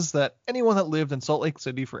says that anyone that lived in Salt Lake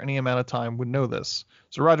City for any amount of time would know this.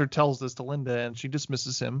 So Roger tells this to Linda, and she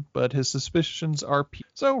dismisses him, but his suspicions are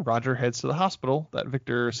peaked. So Roger heads to the hospital that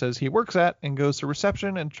Victor says he works at and goes to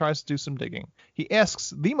reception and tries to do some digging. He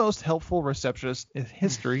asks the most helpful receptionist in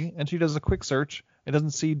history, and she does a quick search and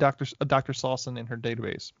doesn't see Dr. Slauson in her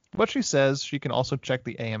database. But she says she can also check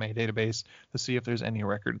the AMA database to see if there's any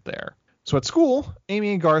record there. So at school,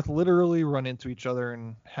 Amy and Garth literally run into each other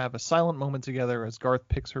and have a silent moment together as Garth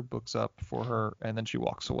picks her books up for her, and then she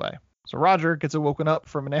walks away. So Roger gets woken up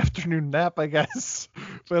from an afternoon nap, I guess,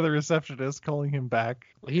 by the receptionist calling him back.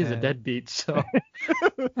 Well, he's a deadbeat, so.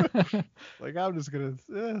 I'm just going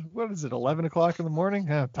to, what is it, 11 o'clock in the morning?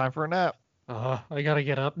 Time for a nap. I got to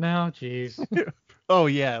get up now? Jeez. Oh,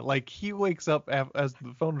 yeah. He wakes up as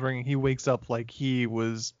the phone's ringing. He wakes up like he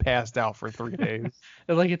was passed out for 3 days.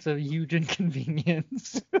 It's a huge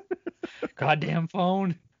inconvenience. Goddamn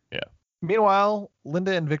phone. Yeah. Meanwhile,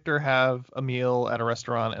 Linda and Victor have a meal at a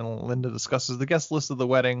restaurant, and Linda discusses the guest list of the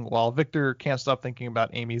wedding while Victor can't stop thinking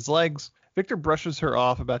about Amy's legs. Victor brushes her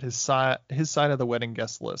off about his side of the wedding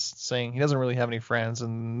guest list, saying he doesn't really have any friends,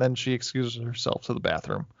 and then she excuses herself to the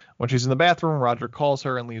bathroom. When she's in the bathroom, Roger calls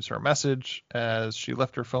her and leaves her a message as she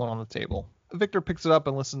left her phone on the table. Victor picks it up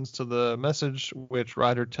and listens to the message, which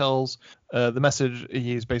Roger tells. The message,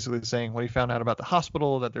 he's basically saying when he found out about the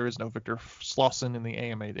hospital that there is no Victor Slauson in the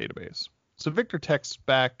AMA database. So Victor texts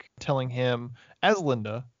back telling him, as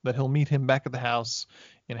Linda, that he'll meet him back at the house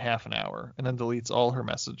in half an hour, and then deletes all her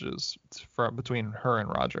messages between her and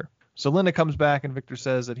Roger. So Linda comes back, and Victor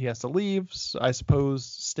says that he has to leave. So I suppose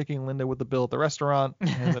sticking Linda with the bill at the restaurant.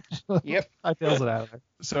 Yep. I tails it out of there.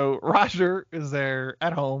 So Roger is there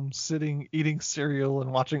at home, sitting, eating cereal,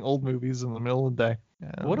 and watching old movies in the middle of the day.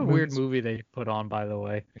 What a weird movie they put on, by the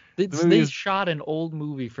way. They shot an old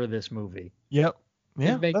movie for this movie. Yep.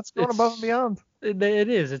 Yeah, that's going above and beyond. It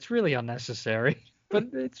is. It's really unnecessary, but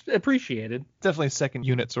it's appreciated. Definitely second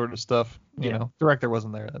unit sort of stuff. You know, director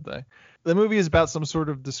wasn't there that day. The movie is about some sort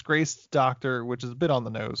of disgraced doctor, which is a bit on the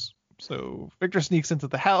nose. So Victor sneaks into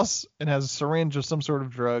the house and has a syringe of some sort of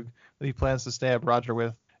drug that he plans to stab Roger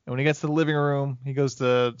with. And when he gets to the living room, he goes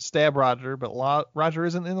to stab Roger, but Roger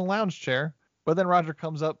isn't in the lounge chair. But then Roger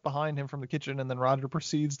comes up behind him from the kitchen, and then Roger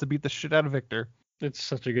proceeds to beat the shit out of Victor.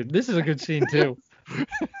 This is a good scene too.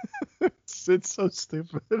 It's so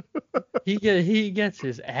stupid. he gets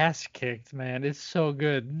his ass kicked, man. It's so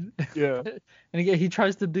good. Yeah. And he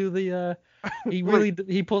tries to do the he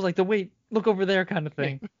pulls the wait, look over there kind of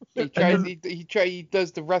thing. He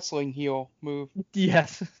does the wrestling heel move.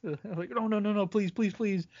 Yes. No,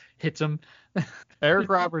 please. Hits him. Eric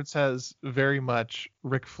Roberts has very much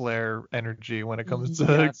Ric Flair energy when it comes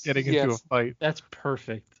to getting into a fight. That's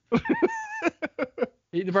perfect.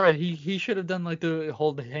 He should have done the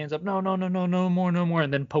hold the hands up. No more,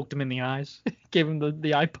 and then poked him in the eyes. gave him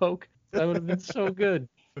the eye poke. That would have been so good.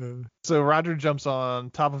 So Roger jumps on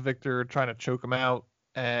top of Victor, trying to choke him out.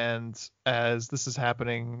 And as this is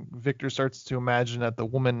happening, Victor starts to imagine that the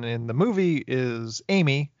woman in the movie is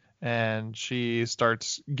Amy, and she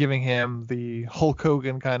starts giving him the Hulk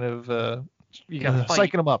Hogan kind of You gotta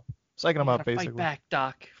fight. psyching him up, basically. Fight back,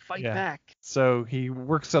 Doc. Fight back. So he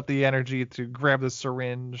works up the energy to grab the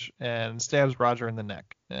syringe and stabs Roger in the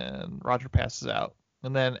neck, and Roger passes out.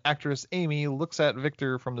 And then actress Amy looks at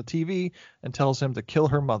Victor from the TV and tells him to kill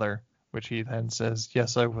her mother, which he then says,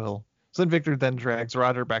 "Yes, I will." So then Victor then drags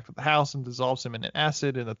Roger back to the house and dissolves him in an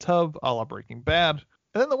acid in a tub, a la Breaking Bad.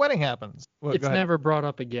 And then the wedding happens. Well, it's never brought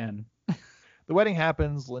up again. The wedding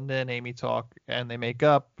happens. Linda and Amy talk, and they make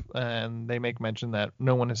up, and they make mention that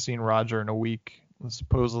no one has seen Roger in a week.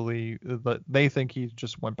 Supposedly, they think he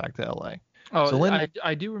just went back to L.A. Oh, so Linda,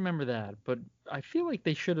 I do remember that, but I feel like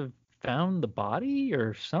they should have found the body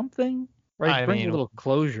or something. Right, bring a little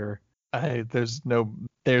closure. There's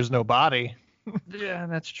no body. Yeah,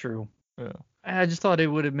 that's true. Yeah. I just thought it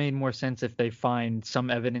would have made more sense if they find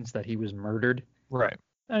some evidence that he was murdered. Right.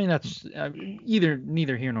 I mean, that's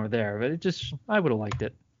neither here nor there, but I would have liked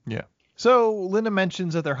it. Yeah. So Linda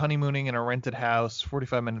mentions that they're honeymooning in a rented house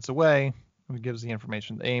 45 minutes away. He gives the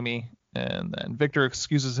information to Amy, and then Victor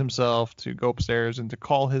excuses himself to go upstairs and to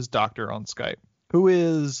call his doctor on Skype, who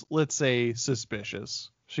is, let's say, suspicious.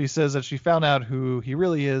 She says that she found out who he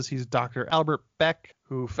really is. He's Dr. Albert Beck,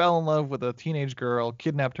 who fell in love with a teenage girl,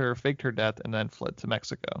 kidnapped her, faked her death, and then fled to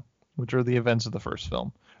Mexico, which are the events of the first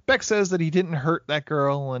film. Beck says that he didn't hurt that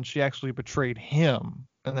girl and she actually betrayed him.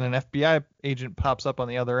 And then an FBI agent pops up on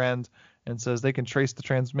the other end and says they can trace the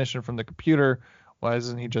transmission from the computer. Why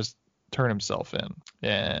doesn't he just turn himself in?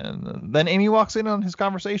 And then Amy walks in on his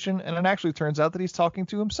conversation, and it actually turns out that he's talking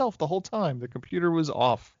to himself the whole time. The computer was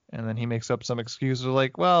off. And then he makes up some excuses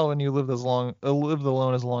like, well, when you lived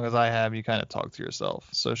alone as long as I have, you kind of talk to yourself.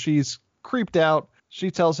 So she's creeped out. She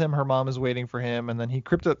tells him her mom is waiting for him, and then he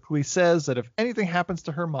cryptically says that if anything happens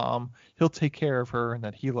to her mom, he'll take care of her and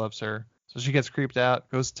that he loves her. So she gets creeped out,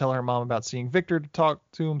 goes to tell her mom about seeing Victor to talk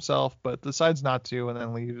to himself, but decides not to,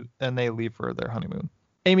 and they leave for their honeymoon.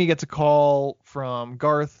 Amy gets a call from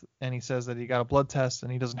Garth, and he says that he got a blood test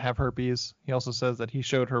and he doesn't have herpes. He also says that he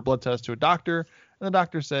showed her blood test to a doctor, and the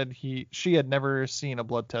doctor said she had never seen a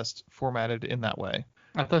blood test formatted in that way.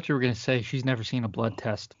 I thought you were going to say she's never seen a blood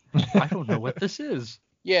test. I don't know what this is.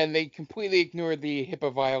 Yeah, and they completely ignored the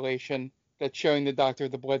HIPAA violation that showing the doctor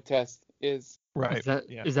the blood test is. Right.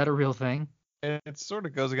 Is that a real thing? It sort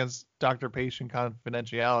of goes against doctor-patient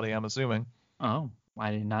confidentiality, I'm assuming. Oh,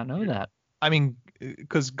 I did not know that. I mean,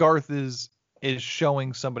 because Garth is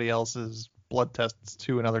showing somebody else's blood tests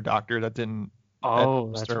to another doctor that didn't.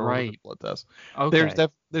 Oh, that's right. Blood test. Okay.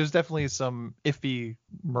 There's definitely some iffy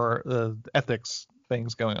ethics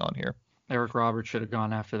things going on here. Eric Roberts should have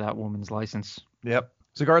gone after that woman's license. Yep.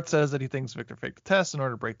 So Garth says that he thinks Victor faked the test in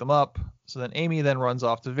order to break them up. So then Amy then runs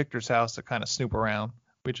off to Victor's house to kind of snoop around,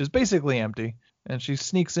 which is basically empty. And she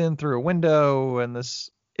sneaks in through a window. And is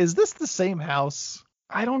this the same house?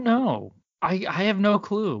 I don't know. I have no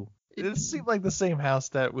clue. It seemed like the same house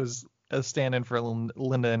that was a stand-in for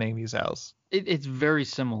Linda and Amy's house. It's very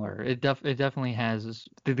similar. It definitely has.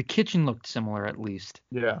 The kitchen looked similar at least.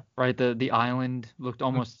 Yeah. Right. The island looked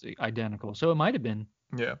almost identical. So it might have been.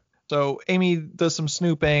 Yeah. So Amy does some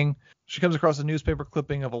snooping. She comes across a newspaper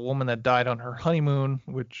clipping of a woman that died on her honeymoon,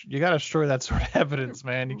 which you got to destroy that sort of evidence,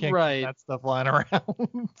 man. You can't keep that stuff lying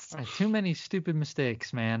around. Too many stupid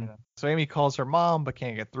mistakes, man. Yeah. So Amy calls her mom but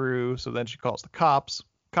can't get through. So then she calls the cops.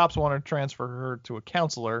 Cops want to transfer her to a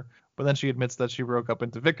counselor, but then she admits that she broke up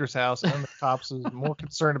into Victor's house, and the cops is more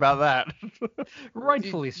concerned about that.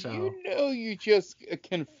 Rightfully so. You know you just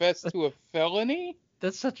confessed to a felony?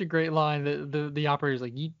 That's such a great line. The operator's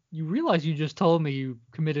like, you realize you just told me you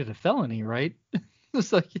committed a felony, right?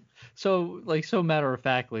 It's like so matter of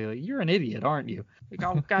factly, like, you're an idiot, aren't you? Like,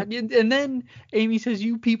 oh God. And then Amy says,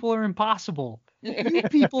 you people are impossible. You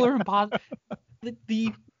people are impossible.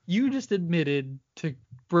 You just admitted to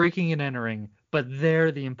breaking and entering, but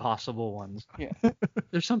they're the impossible ones. Yeah.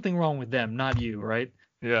 There's something wrong with them, not you, right?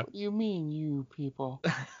 Yeah. What do you mean, you people?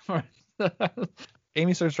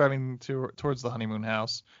 Amy starts driving towards the honeymoon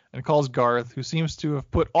house and calls Garth, who seems to have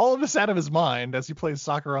put all of this out of his mind as he plays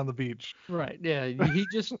soccer on the beach. Right. Yeah.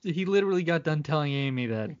 He literally got done telling Amy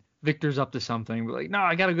that Victor's up to something. But like, no,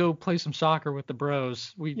 I got to go play some soccer with the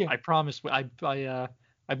bros. I promised.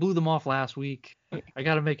 I blew them off last week. I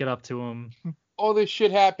got to make it up to him. All this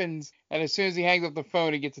shit happens, and as soon as he hangs up the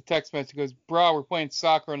phone, he gets a text message. He goes, bro, we're playing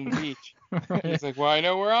soccer on the beach. Right. He's like, well, I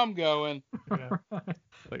know where I'm going. Yeah.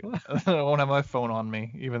 Like, I won't have my phone on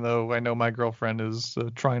me, even though I know my girlfriend is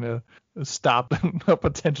trying to stop a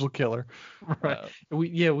potential killer. Right.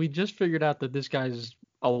 We just figured out that this guy's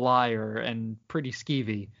a liar and pretty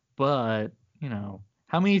skeevy, but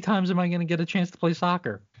how many times am I going to get a chance to play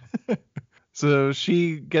soccer? So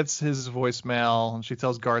she gets his voicemail and she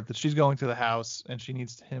tells Garth that she's going to the house and she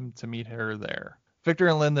needs him to meet her there. Victor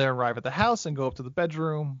and Linda arrive at the house and go up to the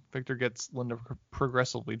bedroom. Victor gets Linda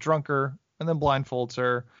progressively drunker and then blindfolds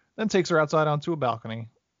her, then takes her outside onto a balcony.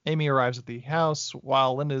 Amy arrives at the house.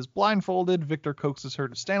 While Linda is blindfolded, Victor coaxes her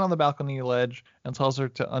to stand on the balcony ledge and tells her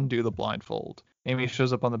to undo the blindfold. Amy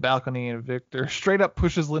shows up on the balcony and Victor straight up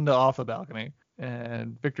pushes Linda off the balcony.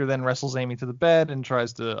 And Victor then wrestles Amy to the bed and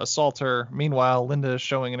tries to assault her. Meanwhile, Linda,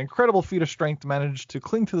 showing an incredible feat of strength, managed to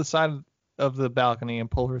cling to the side of the balcony and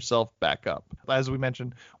pull herself back up. As we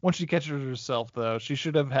mentioned, once she catches herself, though, she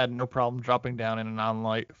should have had no problem dropping down in a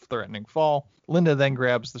non-life-threatening fall. Linda then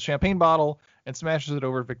grabs the champagne bottle and smashes it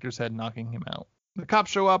over Victor's head, knocking him out. The cops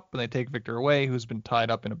show up and they take Victor away, who's been tied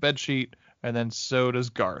up in a bedsheet, and then so does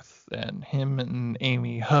Garth. And him and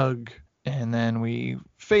Amy hug. And then we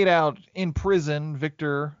fade out in prison.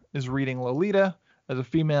 Victor is reading Lolita as a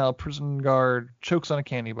female prison guard chokes on a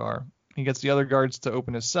candy bar. He gets the other guards to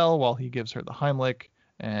open his cell while he gives her the Heimlich,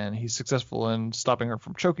 and he's successful in stopping her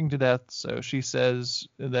from choking to death. So she says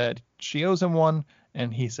that she owes him one,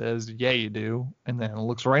 and he says, yeah, you do. And then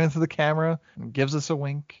looks right into the camera and gives us a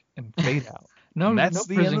wink and fade out. No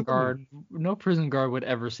prison guard would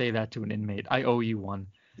ever say that to an inmate. I owe you one.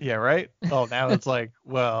 Yeah, right? Oh, now it's like,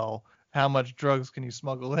 well, how much drugs can you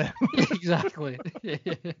smuggle in? Exactly.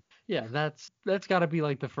 Yeah, that's got to be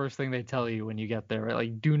like the first thing they tell you when you get there, right?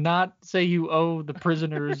 Like, do not say you owe the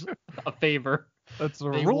prisoners a favor. That's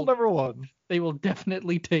rule number one. They will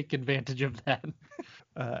definitely take advantage of that.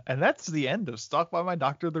 And that's the end of Stalked by My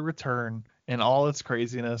Doctor: The Return and all its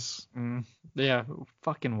craziness. Yeah,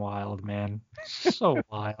 fucking wild, man. So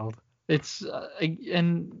wild. It's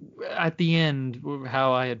and at the end,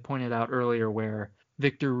 how I had pointed out earlier, where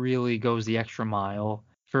Victor really goes the extra mile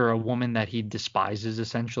for a woman that he despises,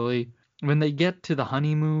 essentially. When they get to the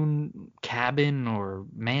honeymoon cabin or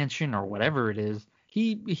mansion or whatever it is,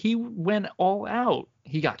 he went all out.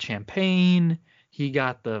 He got champagne. He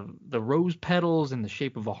got the rose petals in the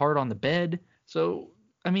shape of a heart on the bed. So,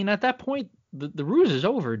 I mean, at that point, the ruse is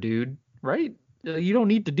over, dude, right? You don't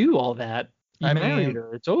need to do all that. You married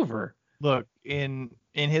her. It's over. Look, in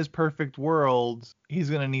his perfect world, he's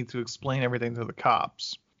going to need to explain everything to the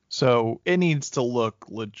cops. So it needs to look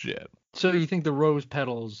legit. So you think the rose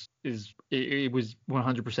petals it was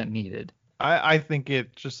 100% needed? I think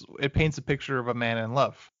it paints a picture of a man in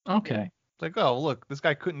love. Okay. It's like, oh, look, this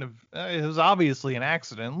guy couldn't have, it was obviously an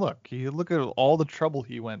accident. Look at all the trouble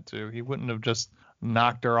he went to. He wouldn't have just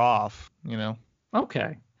knocked her off,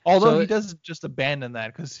 Okay. Although he doesn't just abandon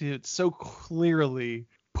that, because he so clearly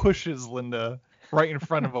pushes Linda right in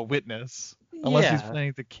front of a witness. Unless he's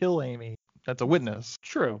planning to kill Amy. That's a witness.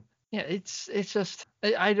 True. Yeah, it's just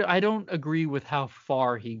I don't agree with how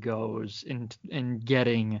far he goes in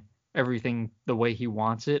getting everything the way he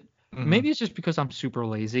wants it. Mm-hmm. Maybe it's just because I'm super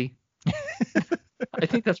lazy. I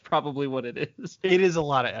think that's probably what it is. It is a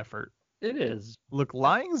lot of effort. It is. Look,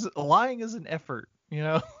 lying is an effort,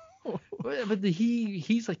 But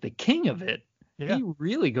he's like the king of it. Yeah. He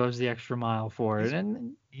really goes the extra mile for it,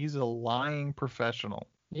 and he's a lying professional.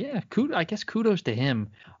 Yeah, I guess kudos to him.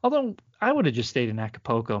 Although I would have just stayed in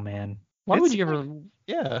Acapulco, man. Why would you ever?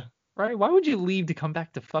 Yeah. Right? Why would you leave to come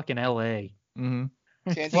back to fucking L.A.? Mm-hmm.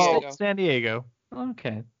 San Diego. Well, San Diego.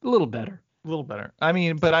 Okay, a little better. A little better. I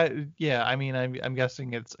mean, but I'm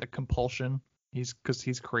guessing it's a compulsion. Because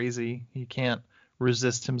he's crazy. He can't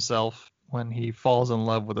resist himself when he falls in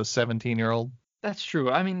love with a 17-year-old. That's true.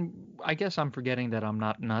 I mean, I guess I'm forgetting that I'm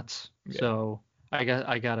not nuts. Yeah. So I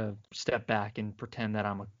gotta step back and pretend that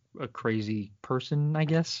I'm a crazy person, I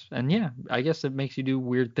guess. And yeah, I guess it makes you do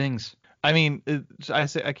weird things. I mean,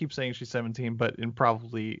 I keep saying she's 17, but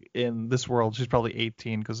in this world she's probably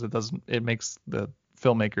 18, because it makes the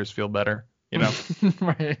filmmakers feel better,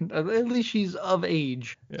 Right. At least she's of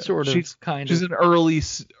age, sort of. She's an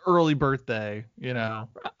early birthday,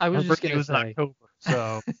 I was just gonna say. In October,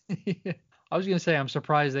 so. Yeah. I was going to say, I'm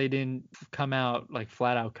surprised they didn't come out,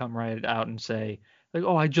 flat out come right out and say,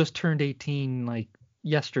 oh, I just turned 18,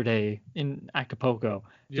 yesterday in Acapulco,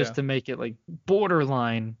 just to make it,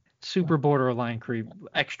 borderline, super borderline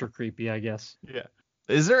extra creepy, I guess. Yeah.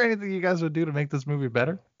 Is there anything you guys would do to make this movie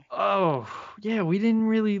better? Oh, yeah, we didn't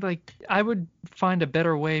really, I would find a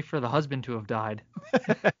better way for the husband to have died.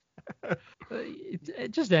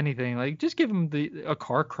 Just anything. Just give him a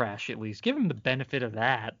car crash, at least. Give him the benefit of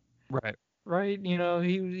that. Right. right? You know,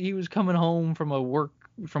 he was coming home from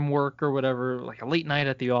work or whatever, like a late night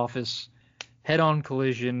at the office, head-on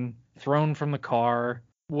collision, thrown from the car,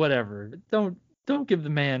 whatever. Don't give the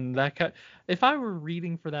man that kind. If I were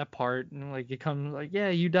reading for that part and like it comes like, yeah,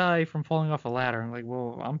 you die from falling off a ladder, I'm like,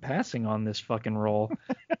 well, I'm passing on this fucking role.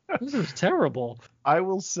 This is terrible. I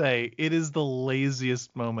will say it is the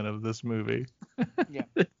laziest moment of this movie. Yeah,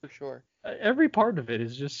 for sure. Every part of it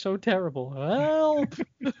is just so terrible. Help!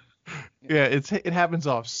 Yeah, it happens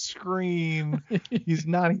off screen. He's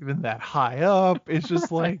not even that high up. It's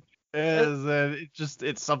just like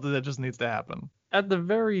it's something that just needs to happen. At the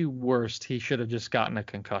very worst, he should have just gotten a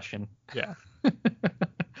concussion. Yeah.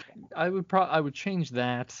 I would change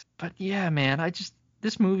that. But yeah, man,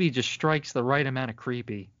 this movie just strikes the right amount of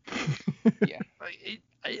creepy. Yeah.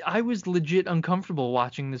 I was legit uncomfortable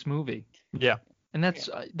watching this movie. Yeah. And that's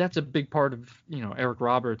a big part of, Eric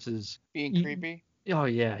Roberts is being creepy. Oh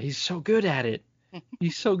yeah, he's so good at it.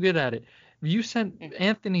 He's so good at it.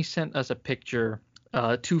 Anthony sent us a picture,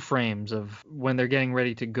 2 frames of when they're getting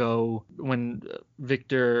ready to go, when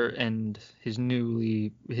Victor and his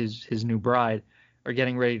new bride are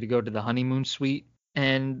getting ready to go to the honeymoon suite.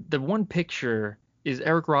 And the one picture is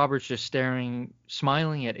Eric Roberts just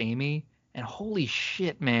smiling at Amy. And holy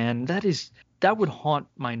shit, man, that would haunt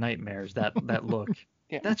my nightmares. That look.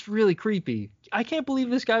 Yeah. That's really creepy. I can't believe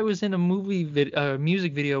this guy was in a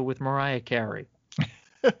music video with Mariah Carey.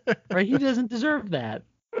 Right? He doesn't deserve that.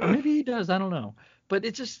 Or maybe he does. I don't know. But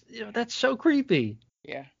it's just, that's so creepy.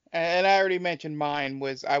 Yeah. And I already mentioned mine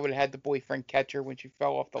was I would have had the boyfriend catch her when she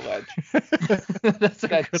fell off the ledge.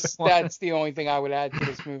 That's the only thing I would add to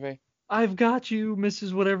this movie. I've got you,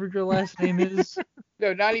 Mrs. Whatever your last name is.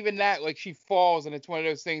 No, not even that. Like she falls and it's one of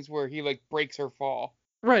those things where he like breaks her fall.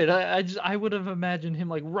 Right. I would have imagined him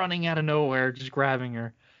like running out of nowhere, just grabbing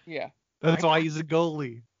her. Yeah. That's why he's a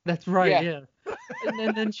goalie. That's right. Yeah.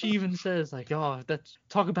 And then she even says like, "Oh,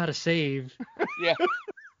 talk about a save." Yeah.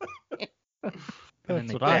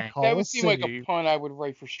 That's what I call that would seem like a pun I would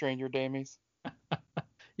write for Stranger Damies.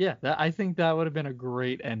 Yeah, I think that would have been a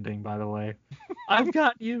great ending. By the way, I've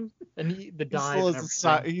got you. And the dive.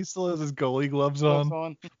 He still has his goalie gloves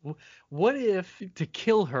on. What if to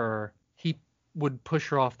kill her he would push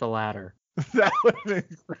her off the ladder? That would have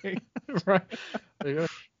been great. Right.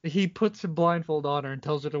 He puts a blindfold on her and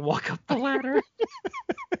tells her to walk up the ladder.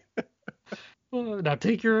 Now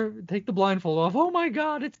take the blindfold off. Oh my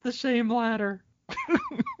God, it's the same ladder.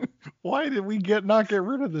 Why did we not get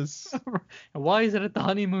rid of this? And why is it at the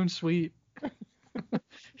honeymoon suite?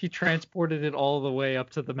 He transported it all the way up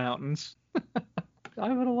to the mountains. I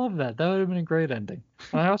would have loved that. That would have been a great ending.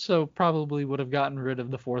 I also probably would have gotten rid of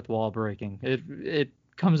the fourth wall breaking. It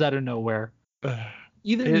comes out of nowhere.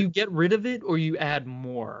 Either you get rid of it or you add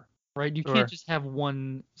more, right? You can't just have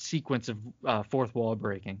one sequence of fourth wall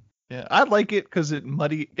breaking. Yeah, I like it because it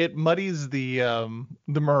muddies the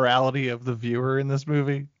morality of the viewer in this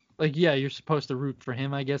movie. Like, yeah, you're supposed to root for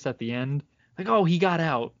him, I guess, at the end. Like, oh, he got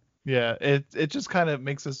out. Yeah, it just kind of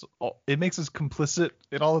makes us complicit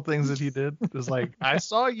in all the things that he did. It's like, I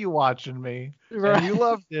saw you watching me, and you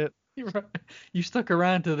loved it. Right. You stuck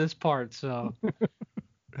around to this part, so.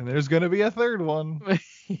 And there's gonna be a third one.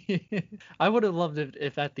 I would have loved it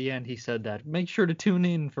if at the end he said that. Make sure to tune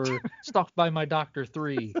in for Stalked by My Doctor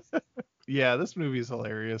 3. Yeah, this movie is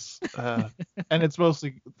hilarious, and it's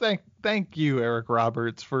mostly thank you, Eric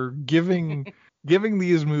Roberts, for giving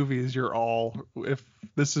these movies your all. If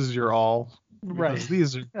this is your all, right?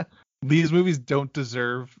 These movies don't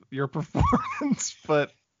deserve your performance,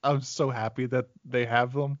 but I'm so happy that they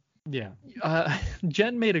have them. Yeah.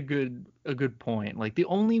 Jen made a good point. Like the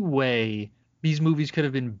only way these movies could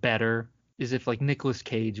have been better is if like Nicolas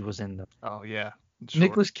Cage was in them. Oh yeah. Sure.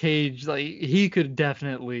 Nicolas Cage, like he could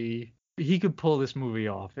pull this movie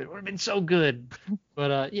off. It would have been so good.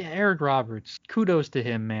 But yeah, Eric Roberts, kudos to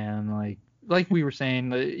him, man. Like we were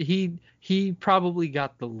saying, he probably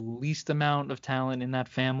got the least amount of talent in that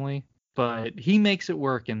family, but he makes it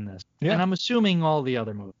work in this. Yeah. And I'm assuming all the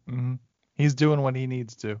other movies. Mm-hmm. He's doing what he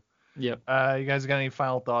needs to. Yep. You guys got any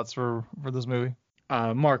final thoughts for this movie?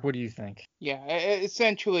 Mark, what do you think? Yeah,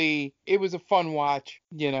 essentially, it was a fun watch.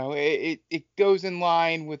 It goes in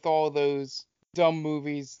line with all those dumb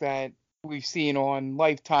movies that we've seen on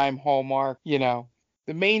Lifetime, Hallmark. The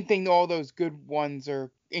main thing all those good ones, or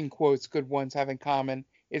in quotes, good ones have in common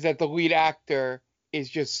is that the lead actor is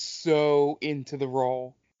just so into the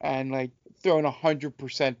role and like throwing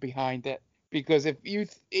 100% behind it. Because if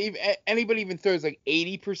anybody even throws like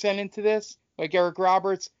 80% into this, like Eric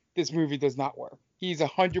Roberts, this movie does not work. He's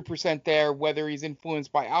 100% there, whether he's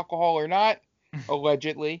influenced by alcohol or not,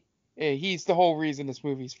 allegedly. he's the whole reason this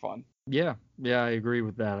movie's fun. Yeah, I agree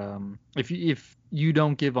with that. If you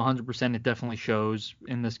don't give 100%, it definitely shows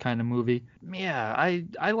in this kind of movie. Yeah,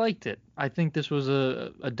 I liked it. I think this was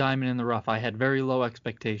a diamond in the rough. I had very low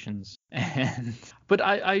expectations, but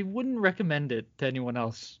I wouldn't recommend it to anyone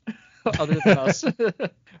else other than us.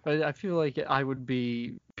 But I feel like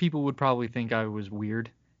people would probably think I was weird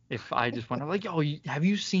if I just went like, "Oh, have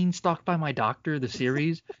you seen Stalked by My Doctor, the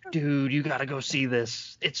series? Dude, you gotta go see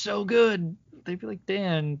this. It's so good." They'd be like,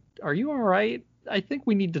 "Dan, are you all right? I think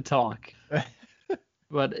we need to talk."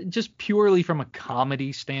 But just purely from a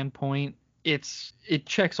comedy standpoint, it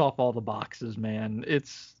checks off all the boxes, man.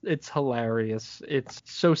 It's hilarious. It's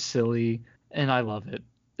so silly, and I love it.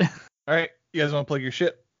 All right, you guys want to plug your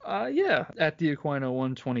shit? Yeah. At the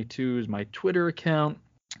Aquino122 is my Twitter account.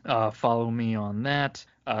 Follow me on that.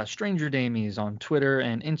 Stranger Damies on Twitter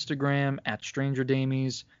and Instagram at Stranger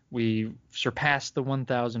Damies. We surpassed the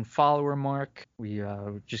 1,000 follower mark. We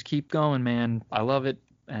just keep going, man. I love it.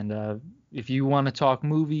 And if you want to talk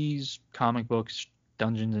movies, comic books,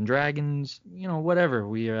 Dungeons and Dragons, whatever,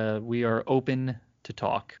 we are open to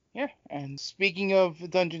talk. Yeah, and speaking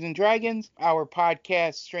of Dungeons and Dragons, our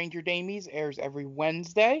podcast Stranger Damies airs every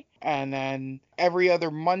Wednesday, and then every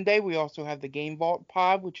other Monday we also have the Game Vault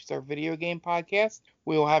Pod, which is our video game podcast.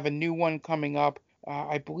 We will have a new one coming up,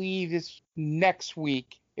 I believe it's next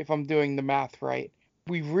week, if I'm doing the math right.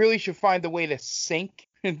 We really should find a way to sync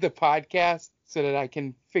the podcast so that I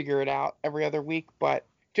can figure it out every other week, but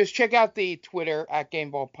just check out the Twitter at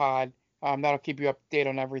Game Vault Pod. That'll keep you up to date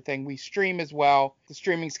on everything. We stream as well. The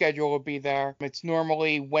streaming schedule will be there. It's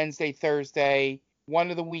normally Wednesday, Thursday,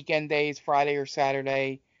 one of the weekend days, Friday or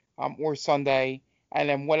Saturday, or Sunday. And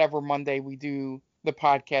then whatever Monday we do, the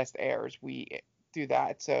podcast airs. We do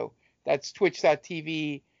that. So that's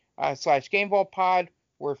twitch.tv/GameVaultPod.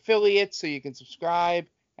 We're affiliates, so you can subscribe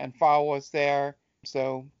and follow us there.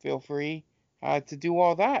 So feel free to do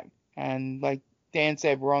all that. And like Dan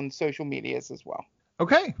said, we're on social medias as well.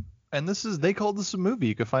 Okay. And this is They Called This a Movie.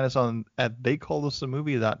 You can find us at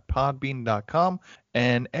theycallthisamovie.podbean.com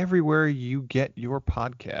and everywhere you get your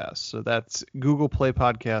podcasts. So that's Google Play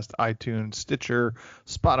Podcast, iTunes, Stitcher,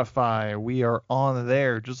 Spotify. We are on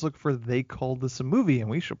there. Just look for They Called This a Movie and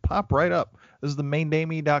we should pop right up. This is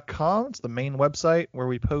themaindamie.com. It's the main website where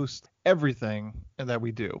we post everything that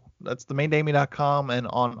we do. That's themaindamie.com, and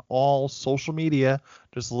on all social media,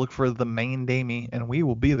 just look for The Main Damie and we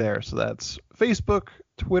will be there. So that's Facebook,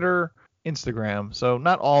 Twitter, Instagram. So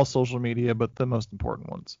not all social media, but the most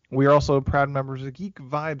important ones. We are also proud members of Geek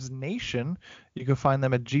Vibes Nation. You can find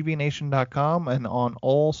them at gvnation.com and on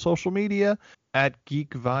all social media at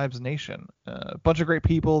Geek Vibes Nation. A bunch of great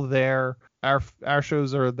people there. Our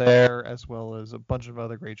shows are there, as well as a bunch of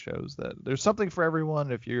other great shows. There's something for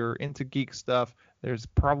everyone. If you're into geek stuff, there's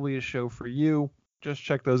probably a show for you. Just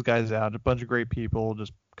check those guys out. A bunch of great people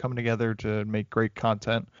just coming together to make great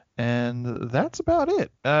content. And that's about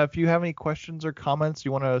it. If you have any questions or comments,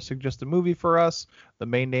 you want to suggest a movie for us,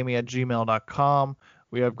 themaindamie@gmail.com.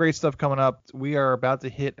 We have great stuff coming up. We are about to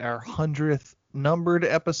hit our 100th numbered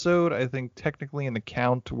episode. I think technically in the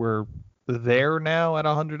count we're there now at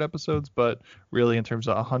 100 episodes, but really in terms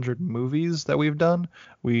of 100 movies that we've done,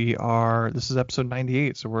 this is episode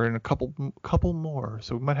 98, so we're in a couple more.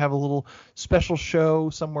 So we might have a little special show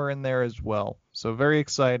somewhere in there as well. So very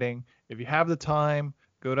exciting. If you have the time,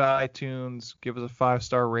 go to iTunes, give us a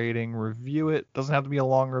 5-star rating, review it. Doesn't have to be a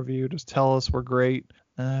long review. Just tell us we're great.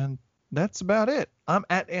 And that's about it. I'm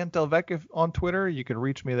at Antelvec on Twitter. You can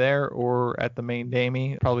reach me there, or at The Main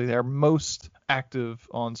Damie. Probably their most active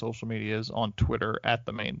on social media is on Twitter at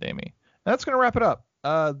The Main Damie. That's going to wrap it up.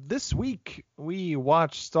 This week, we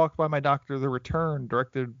watched Stalked by My Doctor, The Return,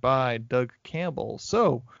 directed by Doug Campbell.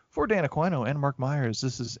 So, for Dan Aquino and Mark Myers,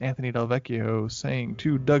 this is Anthony Del Vecchio saying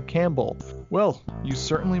to Doug Campbell, well, you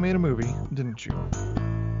certainly made a movie, didn't you?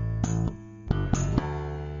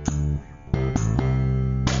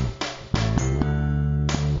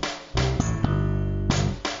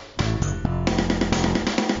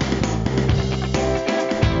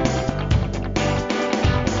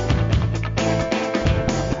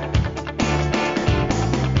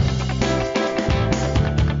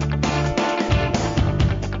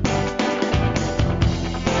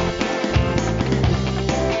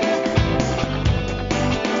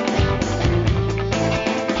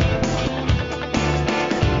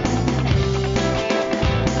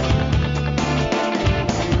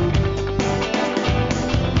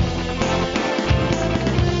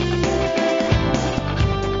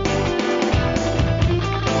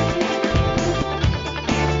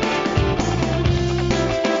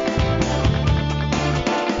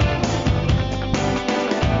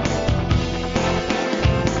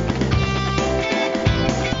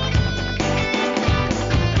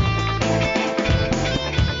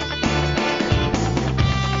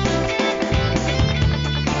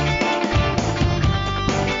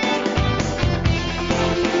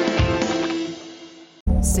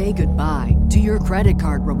 say goodbye to your credit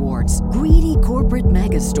card rewards. Greedy corporate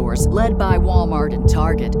mega stores, led by Walmart and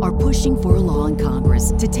Target, are pushing for a law in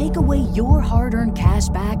Congress to take away your hard-earned cash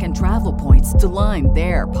back and travel points to line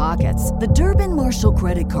their pockets. The Durbin-Marshall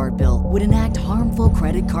credit card bill would enact harmful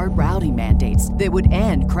credit card routing mandates that would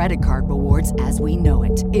end credit card rewards as we know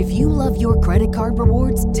it. If you love your credit card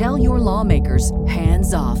rewards, tell your lawmakers,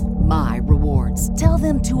 hands off my rewards. Tell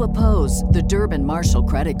them to oppose the Durbin-Marshall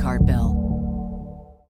credit card bill.